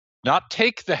not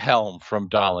take the helm from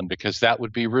Dallin because that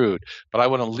would be rude, but I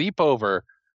want to leap over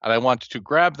and I want to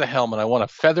grab the helm and I want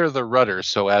to feather the rudder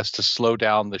so as to slow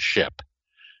down the ship.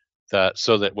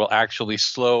 So that we'll actually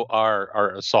slow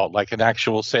our assault like an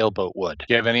actual sailboat would. Do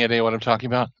you have any idea what I'm talking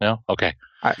about? No? Okay.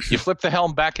 You flip the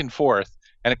helm back and forth,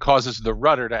 and it causes the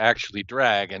rudder to actually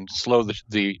drag and slow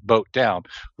the boat down,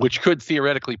 which could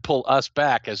theoretically pull us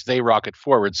back as they rocket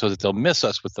forward so that they'll miss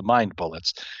us with the mind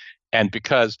bullets. And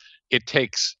because it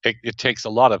takes a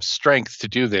lot of strength to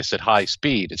do this at high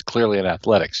speed, it's clearly an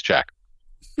athletics check.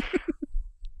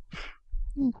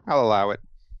 I'll allow it.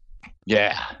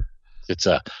 Yeah, it's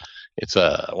a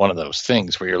one of those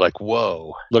things where you're like,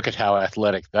 whoa, look at how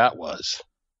athletic that was.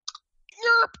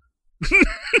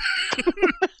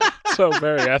 So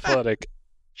very athletic.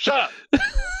 Shut up.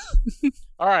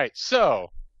 All right,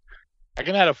 so I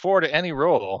can add a 4 to any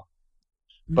roll,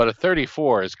 but a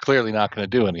 34 is clearly not going to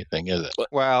do anything, is it?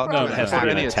 Well, No, It has to be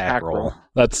an attack roll.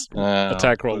 That's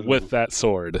attack roll with that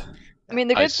sword. I mean,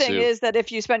 the good thing is that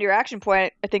if you spend your action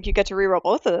point, I think you get to reroll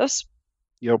both of those.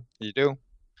 Yep. You do.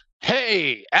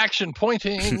 Hey, action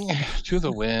pointing to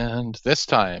the wind. This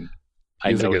time, I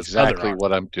Using know his exactly other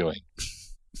what I'm doing.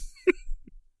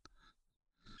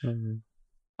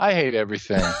 I hate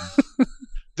everything.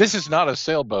 This is not a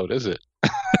sailboat, is it?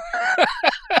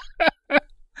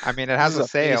 I mean, it has a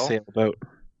sail. Sailboat.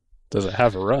 Does it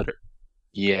have a rudder?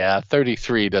 Yeah,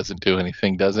 33 doesn't do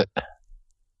anything, does it?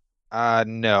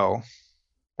 No.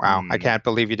 Wow, I can't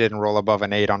believe you didn't roll above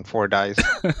an 8 on 4 dice.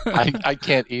 I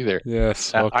can't either.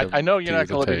 Yes. I know you're not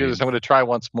going to let me do this. I'm going to try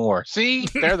once more. See?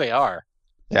 There they are.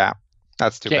 Yeah,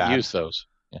 that's too Can't bad. use those.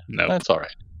 Yeah, No. That's all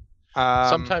right.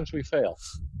 Sometimes we fail.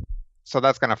 So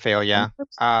that's going to fail, yeah.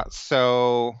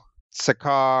 So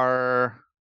Sakar,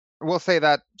 we'll say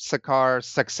that Sakar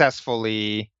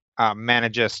successfully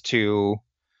manages to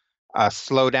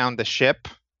slow down the ship,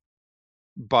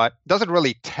 but doesn't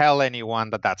really tell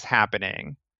anyone that that's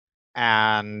happening.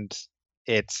 And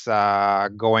it's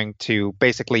going to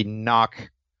basically knock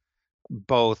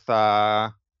both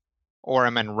Orem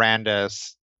and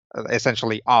Randus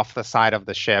essentially off the side of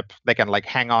the ship. They can like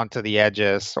hang on to the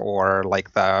edges or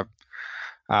like the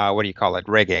what do you call it,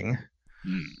 rigging.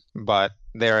 But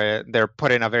they're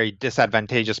put in a very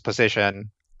disadvantageous position,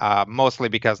 mostly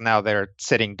because now they're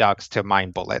sitting ducks to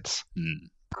mine bullets.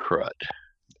 Crud.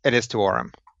 It is to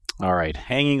Orem. All right,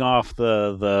 hanging off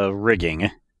the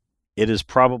rigging, it is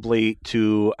probably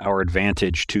to our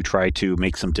advantage to try to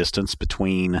make some distance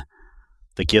between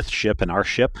the Gith ship and our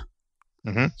ship.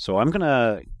 Mm-hmm. So I'm going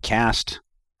to cast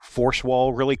Force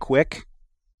Wall really quick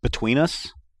between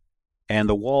us. And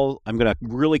the wall, I'm going to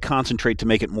really concentrate to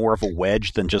make it more of a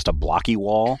wedge than just a blocky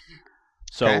wall.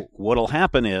 So what'll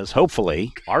happen is,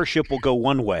 hopefully, our ship will go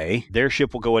one way, their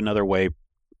ship will go another way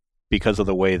because of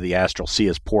the way the astral sea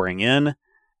is pouring in,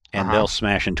 and they'll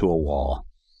smash into a wall.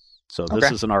 So this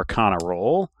is an Arcana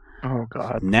roll. Oh,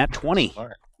 God. Nat 20.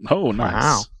 Oh,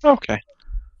 nice. Wow. Okay.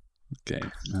 Okay.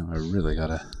 Now I really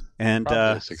gotta. And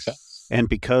Probably a success. and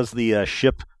because the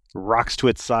ship rocks to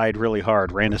its side really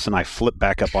hard, Randus and I flip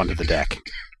back up onto the deck.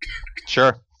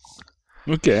 Sure.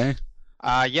 Okay.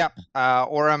 Yep.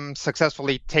 Orem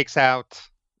successfully takes out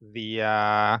the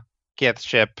Gith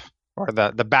ship, or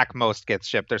the backmost Gith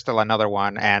ship. There's still another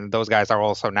one, and those guys are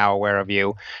also now aware of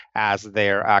you as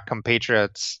their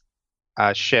compatriots'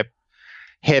 ship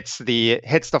hits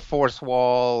the force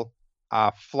wall,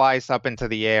 flies up into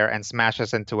the air, and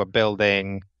smashes into a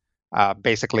building,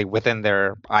 basically within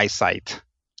their eyesight.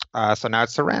 So now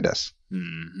it's Sarandis.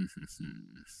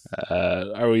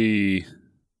 Are we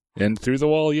in through the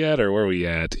wall yet, or where are we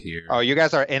at here? Oh, you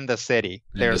guys are in the city.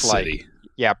 In There's the like, city.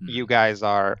 yeah, you guys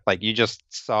are like, you just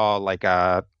saw like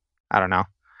a, I don't know,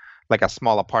 like a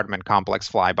small apartment complex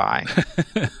fly by.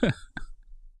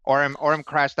 Orem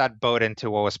crashed that boat into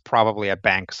what was probably a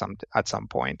bank at some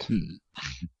point.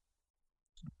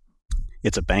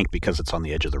 It's a bank because it's on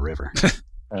the edge of the river.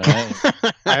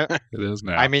 It is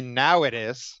now. I mean, now it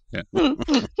is. Yeah.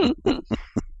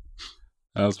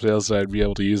 I was supposed I'd be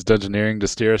able to use Dungeoneering to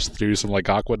steer us through some like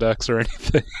aqueducts or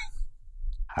anything.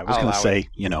 I was going to say,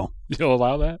 you know. You'll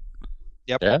allow that?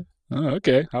 Yep. Yeah. Oh,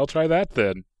 okay. I'll try that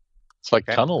then. It's like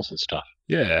tunnels and stuff.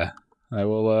 Yeah. I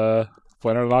will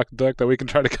point out an aqueduct that we can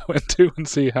try to go into and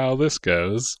see how this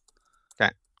goes.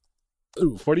 Okay.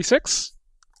 Ooh, 46?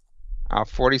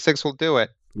 46 will do it.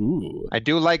 Ooh. I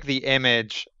do like the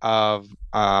image of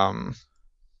Dalin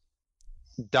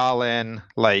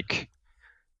like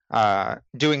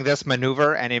doing this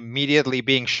maneuver and immediately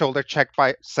being shoulder checked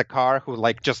by Sakar, who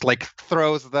like just like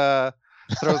throws the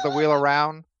wheel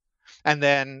around, and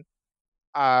then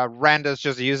Randa's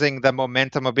just using the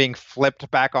momentum of being flipped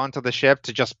back onto the ship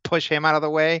to just push him out of the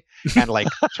way and like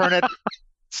turn it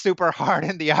super hard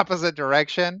in the opposite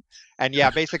direction. And yeah,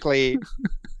 basically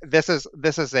this is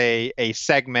a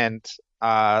segment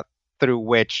through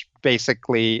which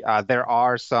basically there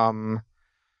are some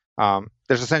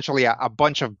there's essentially a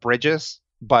bunch of bridges,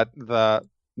 but the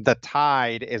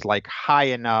tide is like high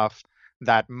enough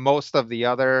that most of the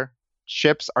other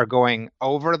ships are going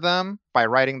over them by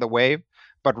riding the wave,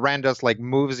 but Randus like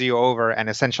moves you over, and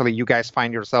essentially you guys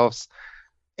find yourselves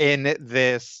in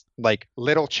this like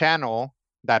little channel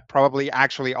that probably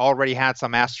actually already had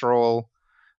some astral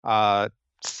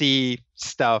sea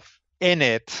stuff in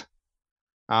it.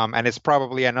 And it's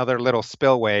probably another little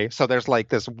spillway. So there's like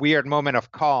this weird moment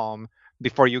of calm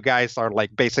before you guys are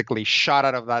like basically shot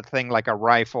out of that thing like a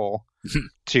rifle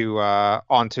to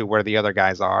onto where the other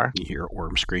guys are. You hear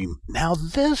Orm scream, "Now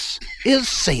this is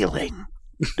sailing."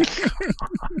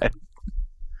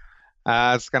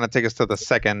 It's going to take us to the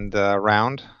second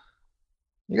round.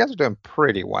 You guys are doing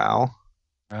pretty well.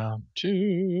 Round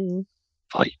 2.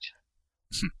 Fight.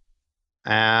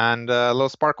 And little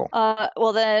Sparkle.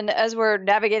 Well, then, as we're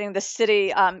navigating the city,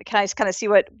 can I kind of see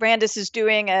what Brandis is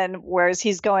doing and where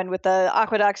he's going with the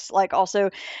aqueducts? Like,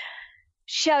 also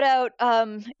shout out,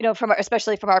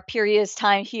 especially from our previous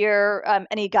time here,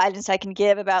 any guidance I can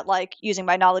give about like using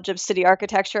my knowledge of city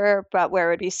architecture, about where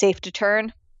it would be safe to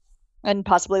turn and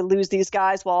possibly lose these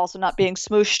guys while also not being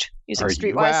smooshed using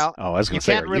Streetwise. Well, I was going you to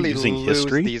say, can't are really you using lose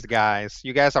history? these guys.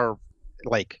 You guys are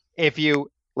like,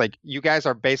 you guys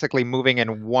are basically moving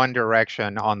in one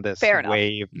direction on this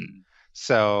wave.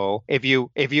 So if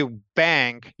you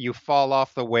bank, you fall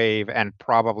off the wave and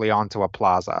probably onto a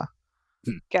plaza.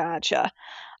 Gotcha.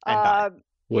 And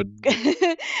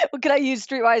Could I use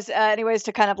Streetwise anyways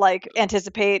to kind of like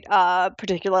anticipate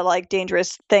particular like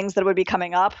dangerous things that would be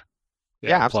coming up?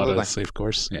 Yeah, plot absolutely. a safe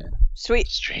course. Yeah. Sweet.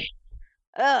 Straight.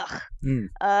 Ugh.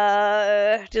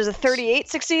 Does a 38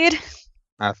 succeed?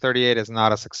 38 is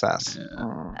not a success.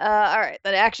 All right,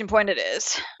 then action point it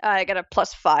is. I get a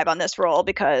 +5 on this roll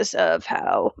because of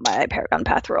how my Paragon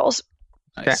Path rolls.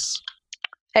 Nice.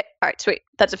 Hey, all right, sweet.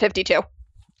 That's a 52.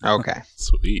 Okay.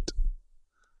 Sweet.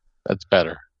 That's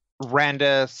better.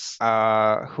 Randus,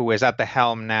 who is at the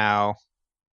helm now,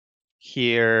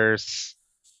 hears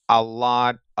a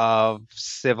lot of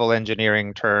civil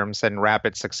engineering terms in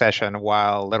rapid succession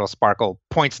while Little Sparkle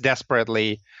points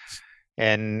desperately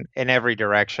in every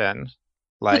direction,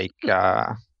 like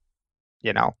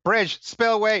bridge,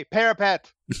 spillway,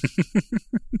 parapet,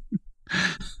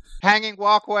 hanging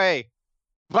walkway,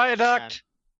 viaduct.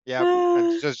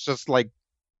 It's just like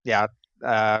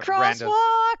crosswalk.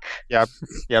 Yep,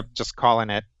 just calling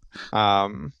it.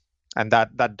 And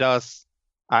that does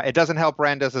it doesn't help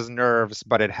Randus's nerves,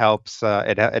 but it helps.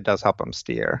 It does help him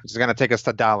steer. It's gonna take us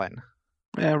to Dallin.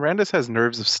 Yeah, Randus has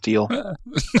nerves of steel.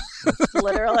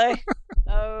 Literally.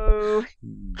 Oh.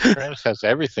 Randus has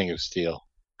everything of steel.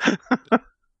 Oh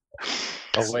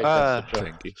wait, that's a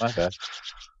joke. My bad.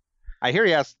 I hear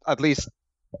he has at least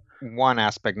one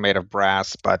aspect made of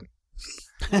brass, but.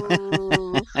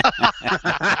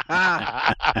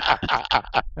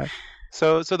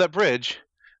 So that bridge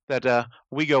that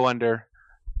we go under,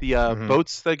 the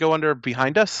boats that go under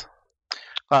behind us,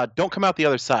 don't come out the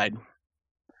other side.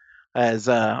 As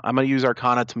I'm going to use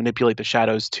Arcana to manipulate the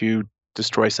shadows to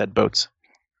destroy said boats.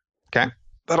 Okay.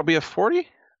 That'll be a 40?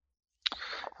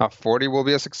 A 40 will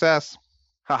be a success.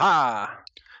 Haha.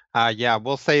 Yeah,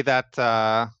 we'll say that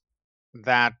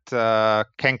that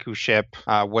Kenku ship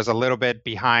was a little bit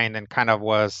behind and kind of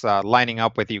was lining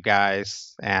up with you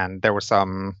guys, and there were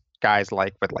some guys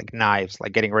with knives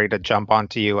getting ready to jump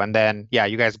onto you, and then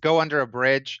you guys go under a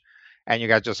bridge and you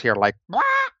guys just hear Wah!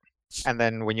 And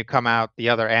then when you come out the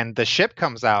other end, the ship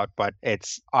comes out, but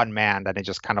it's unmanned and it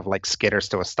just kind of skitters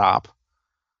to a stop.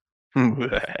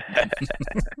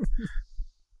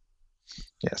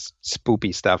 Yes,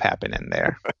 spoopy stuff happening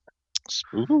there.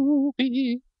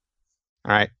 Spoopy.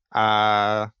 All right.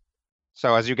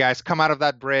 So as you guys come out of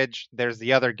that bridge, there's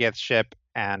the other Gith ship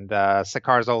and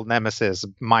Sakar's old nemesis,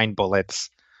 Mind Bullets.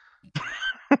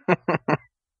 I hate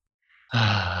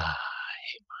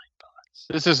mind bullets.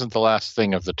 This isn't the last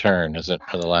thing of the turn, is it?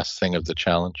 Or the last thing of the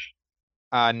challenge?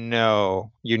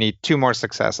 No. You need 2 more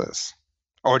successes.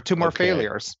 Or 2 more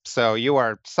failures. So you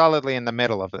are solidly in the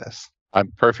middle of this.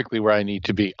 I'm perfectly where I need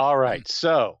to be. All right,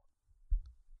 so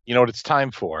you know what it's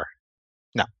time for?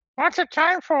 No. What's it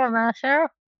time for, Matthew?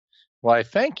 Why,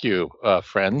 thank you,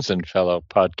 friends and fellow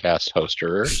podcast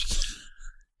hosters.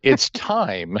 It's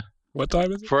time. What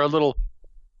time is it? For a little...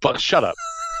 shut up.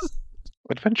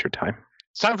 Adventure time.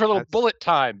 It's time for a little bullet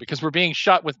time, because we're being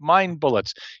shot with mind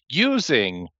bullets.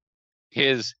 Using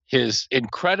his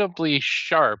incredibly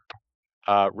sharp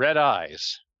red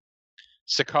eyes,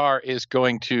 Sakar is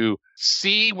going to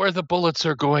see where the bullets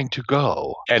are going to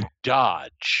go and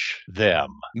dodge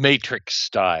them, Matrix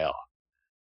style,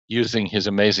 using his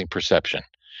amazing perception.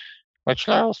 Which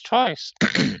rolls twice.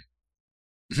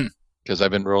 Because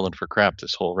I've been rolling for crap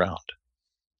this whole round.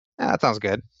 Yeah, that sounds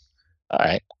good. All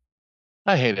right.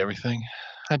 I hate everything.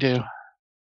 I do.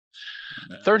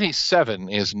 37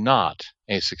 is not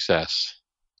a success.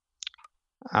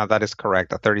 That is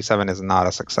correct. A 37 is not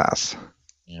a success.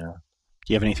 Yeah.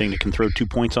 Do you have anything that can throw 2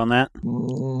 points on that?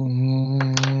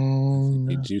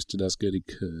 He juiced it as good he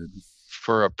could.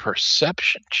 For a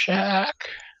perception check,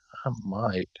 I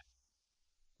might.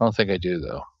 I don't think I do,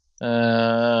 though.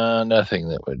 Nothing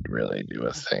that would really do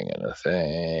a thing and a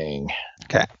thing.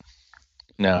 Okay.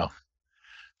 No.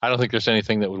 I don't think there's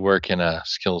anything that would work in a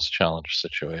skills challenge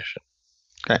situation.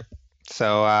 Okay.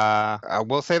 So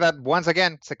we'll say that once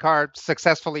again, Sakaar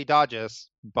successfully dodges,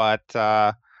 but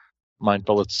Mind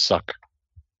bullets suck.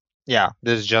 yeah,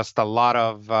 there's just a lot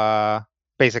of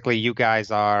basically you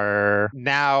guys are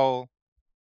now.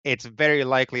 It's very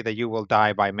likely that you will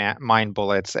die by mine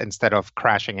bullets instead of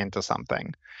crashing into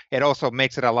something. It also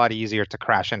makes it a lot easier to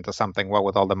crash into something, what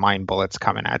with all the mine bullets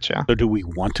coming at you. So do we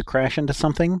want to crash into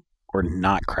something or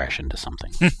not crash into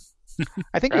something?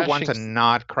 I think you want to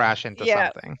not crash into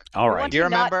something. All right. Do you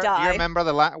remember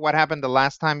what happened the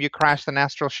last time you crashed an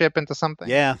astral ship into something?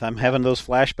 Yeah, I'm having those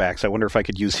flashbacks. I wonder if I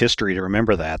could use history to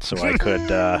remember that so I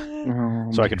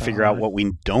could figure out what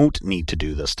we don't need to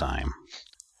do this time.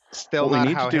 Still what not we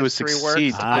need how to do is history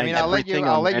succeed. works. I mean, I'll let you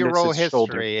roll history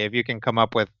shoulder. if you can come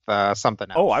up with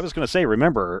something else. Oh, I was going to say,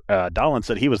 remember, Dahlin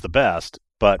said he was the best,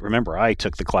 but remember, I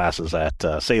took the classes at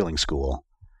sailing school.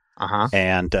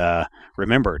 And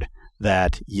remembered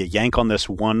that you yank on this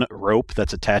one rope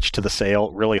that's attached to the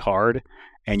sail really hard,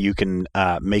 and you can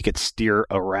make it steer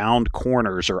around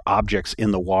corners or objects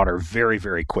in the water very,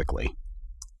 very quickly.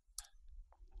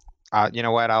 You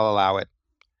know what? I'll allow it.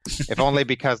 If only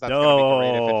because that's going to be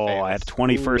great if it fails. I had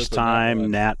 21st time,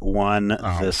 nat 1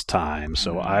 this time,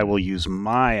 so I will use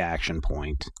my action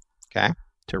point to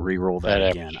re-roll that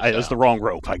again. It was the wrong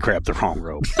rope. I grabbed the wrong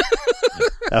rope.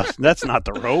 That's not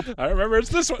the rope. I remember it's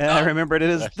this one. And I remember it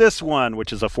is this one,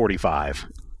 which is a 45.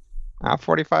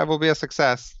 45 will be a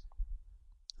success.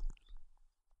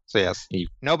 So yes,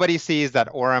 nobody sees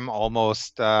that Orem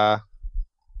almost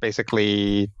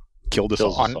basically killed us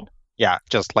all. Yeah,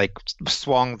 just like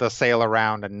swung the sail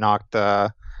around and knocked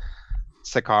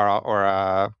Sakaar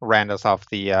or Randus off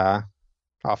the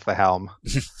helm.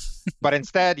 But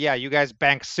instead, yeah, you guys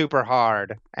bank super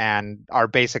hard and are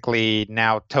basically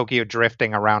now Tokyo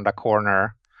drifting around a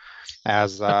corner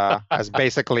as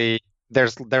basically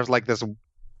there's like this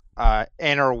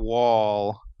inner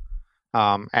wall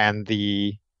and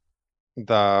the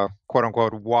quote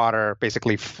unquote water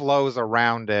basically flows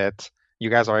around it.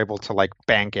 You guys are able to like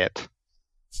bank it.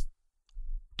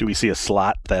 Do we see a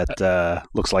slot that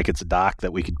looks like it's a dock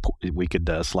that we could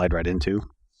slide right into?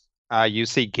 You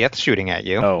see Gith shooting at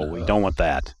you. Oh, we don't want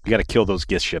that. We got to kill those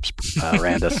Gith ships,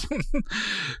 Randus.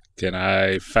 Can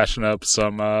I fashion up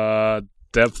some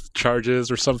depth charges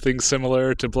or something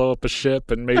similar to blow up a ship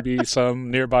and maybe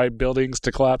some nearby buildings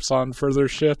to collapse on further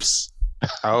ships?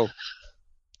 Oh,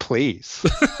 please.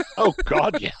 Oh,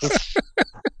 God, yes.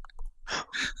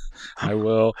 I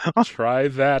will try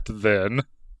that then.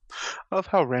 I love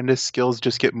how Randus' skills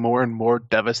just get more and more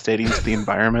devastating to the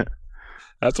environment.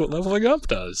 That's what leveling up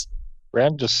does.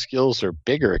 Randus' skills are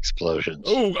bigger explosions.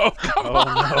 Oh, come on.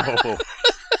 No.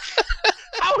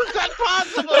 How is that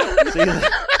possible? See,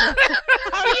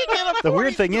 How do you get a the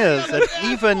weird thing is that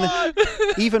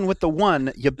even with the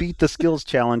 1, you beat the skills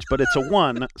challenge, but it's a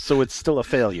 1, so it's still a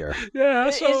failure. Yeah.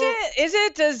 So...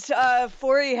 Does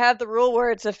Fori have the rule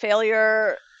where it's a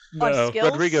failure on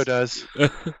skills? Rodrigo does. So we're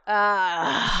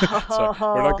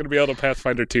not going to be able to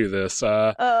Pathfinder 2 this. You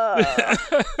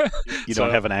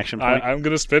don't have an action point? I'm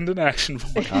going to spend an action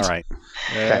point. All right.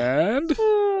 And...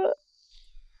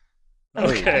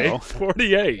 Okay,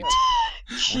 48.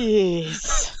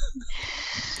 Jeez.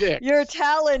 Your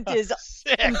talent is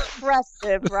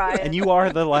impressive, Brian. And you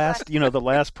are the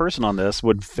last person on this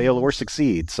would fail or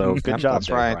succeed. So good job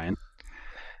there, right. Brian.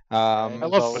 I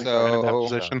love in that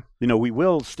position. We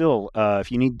will still,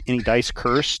 if you need any dice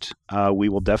cursed, we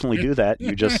will definitely do that.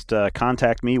 You just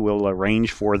contact me. We'll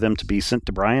arrange for them to be sent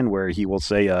to Brian, where he will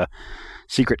say a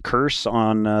secret curse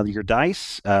on your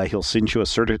dice. He'll send you a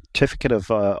certificate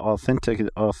of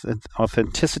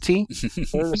authenticity,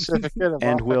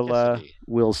 and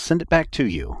we'll send it back to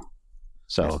you.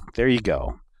 So there you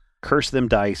go. Curse them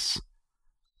dice,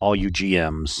 all you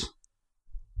GMs.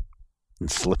 And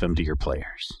slip them to your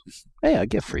players. Hey, a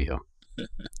gift for you.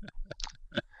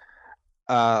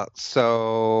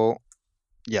 So,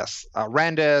 yes,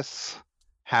 Randus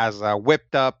has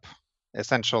whipped up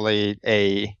essentially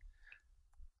a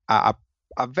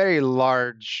very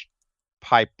large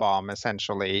pipe bomb,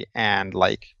 essentially, and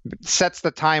like sets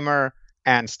the timer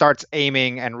and starts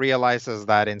aiming and realizes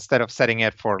that instead of setting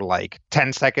it for like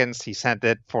 10 seconds, he set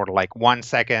it for like 1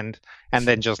 second and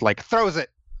then just like throws it.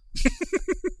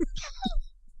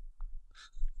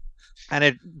 and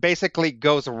it basically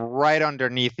goes right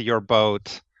underneath your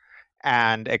boat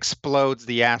and explodes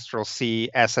the astral sea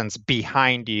essence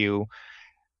behind you,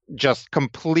 just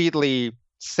completely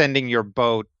sending your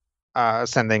boat,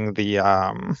 sending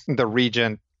the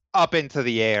regent up into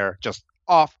the air, just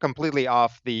completely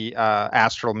off the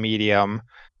astral medium.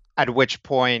 At which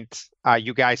point,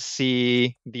 you guys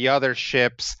see the other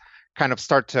ships kind of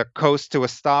start to coast to a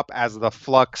stop as the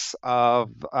flux of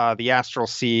the astral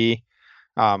sea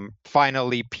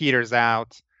finally peters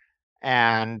out,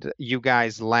 and you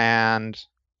guys land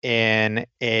in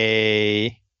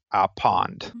a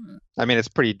pond. I mean, it's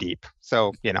pretty deep.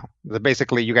 So,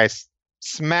 basically you guys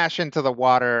smash into the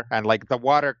water, and like the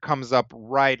water comes up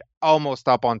right almost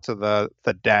up onto the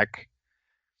deck.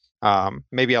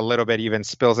 Maybe a little bit even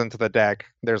spills into the deck.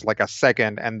 There's like a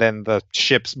second, and then the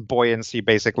ship's buoyancy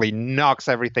basically knocks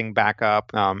everything back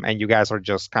up, and you guys are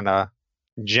just kind of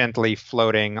gently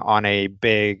floating on a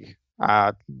big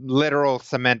literal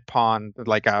cement pond,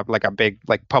 like a big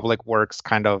like public works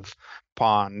kind of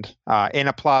pond in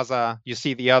a plaza. You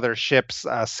see the other ships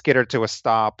skitter to a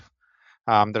stop.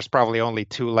 There's probably only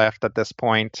 2 left at this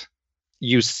point.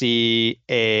 You see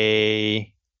the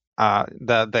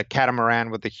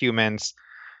catamaran with the humans.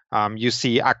 You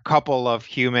see a couple of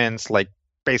humans like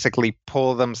basically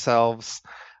pull themselves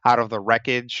out of the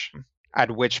wreckage,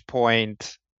 at which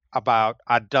point about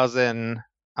a dozen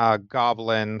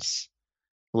goblins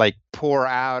like pour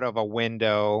out of a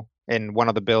window in one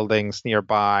of the buildings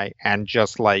nearby and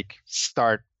just like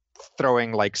start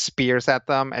throwing like spears at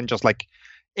them and just like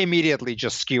immediately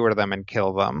just skewer them and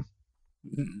kill them.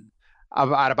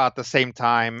 At about the same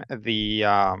time, the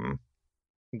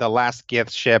last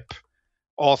Gith ship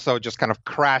also just kind of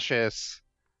crashes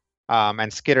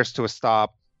and skitters to a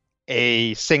stop.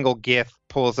 A single Gith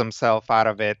pulls himself out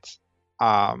of it,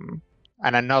 and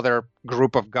another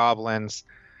group of goblins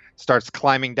starts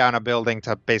climbing down a building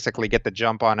to basically get the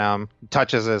jump on him,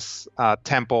 touches his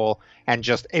temple, and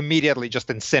just immediately just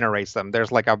incinerates them.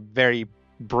 There's like a very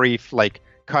brief like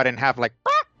cut in half, like,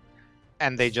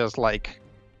 and they just like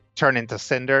turn into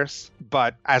cinders.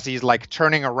 But as he's like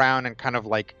turning around and kind of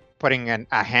like putting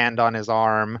a hand on his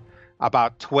arm,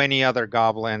 about 20 other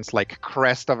goblins like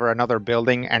crest over another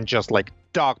building and just like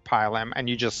dogpile him, and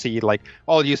you just see like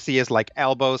all you see is like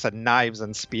elbows and knives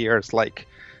and spears like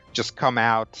just come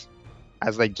out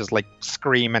as they just like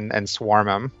scream and swarm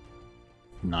him.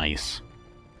 Nice.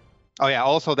 Oh yeah,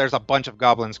 also there's a bunch of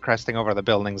goblins cresting over the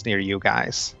buildings near you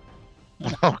guys.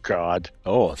 Oh god.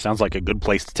 Oh, it sounds like a good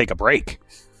place to take a break.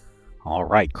 All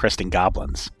right, cresting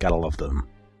goblins. Gotta love them.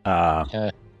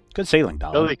 Good sailing,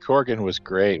 Dolly. Billy Corgan was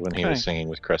great when he was singing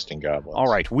with cresting goblins. All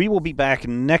right, we will be back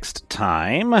next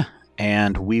time,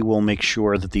 and we will make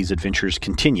sure that these adventures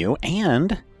continue,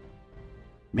 and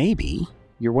maybe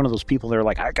you're one of those people that are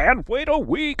like, I can't wait a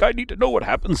week, I need to know what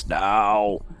happens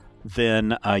now.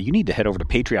 Then you need to head over to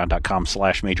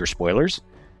patreon.com/majorspoilers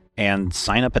and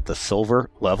sign up at the silver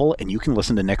level, and you can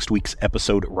listen to next week's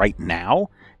episode right now.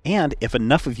 And if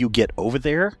enough of you get over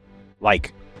there,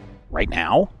 like right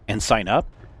now, and sign up,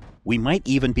 we might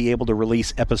even be able to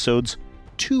release episodes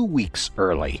 2 weeks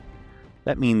early.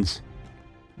 That means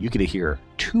you get to hear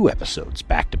 2 episodes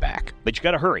back to back. But you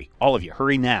got to hurry. All of you,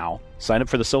 hurry now. Sign up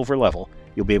for the silver level.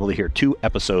 You'll be able to hear 2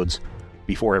 episodes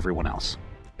before everyone else.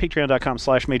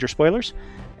 Patreon.com/majorspoilers.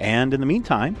 And in the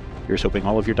meantime, here's hoping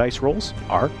all of your dice rolls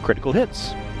are critical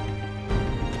hits.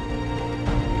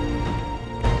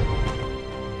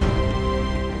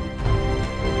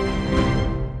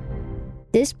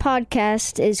 This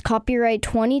podcast is copyright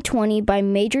 2020 by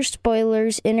Major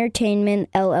Spoilers Entertainment,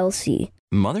 LLC.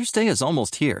 Mother's Day is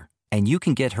almost here, and you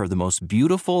can get her the most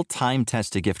beautiful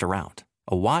time-tested gift around.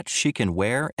 A watch she can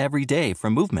wear every day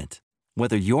from Movement.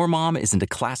 Whether your mom is into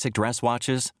classic dress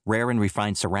watches, rare and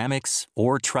refined ceramics,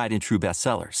 or tried-and-true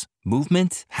bestsellers,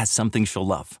 Movement has something she'll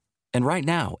love. And right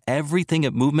now, everything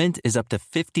at Movement is up to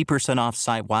 50% off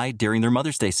site-wide during their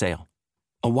Mother's Day sale.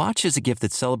 A watch is a gift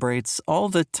that celebrates all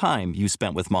the time you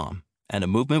spent with Mom. And a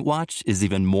Movement watch is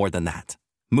even more than that.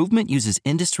 Movement uses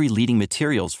industry-leading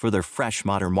materials for their fresh,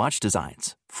 modern watch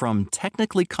designs. From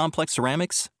technically complex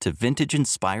ceramics to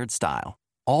vintage-inspired style.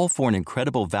 All for an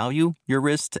incredible value your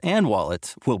wrist and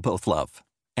wallet will both love.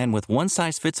 And with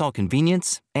one-size-fits-all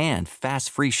convenience and fast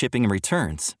free shipping and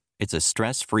returns, it's a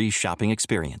stress-free shopping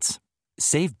experience.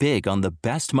 Save big on the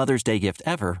best Mother's Day gift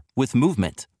ever with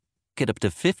Movement. Get up to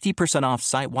 50% off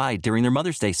site-wide during their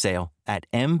Mother's Day sale at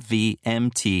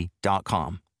mvmt.com.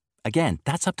 Again,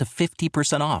 that's up to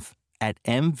 50% off at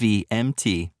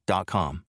mvmt.com.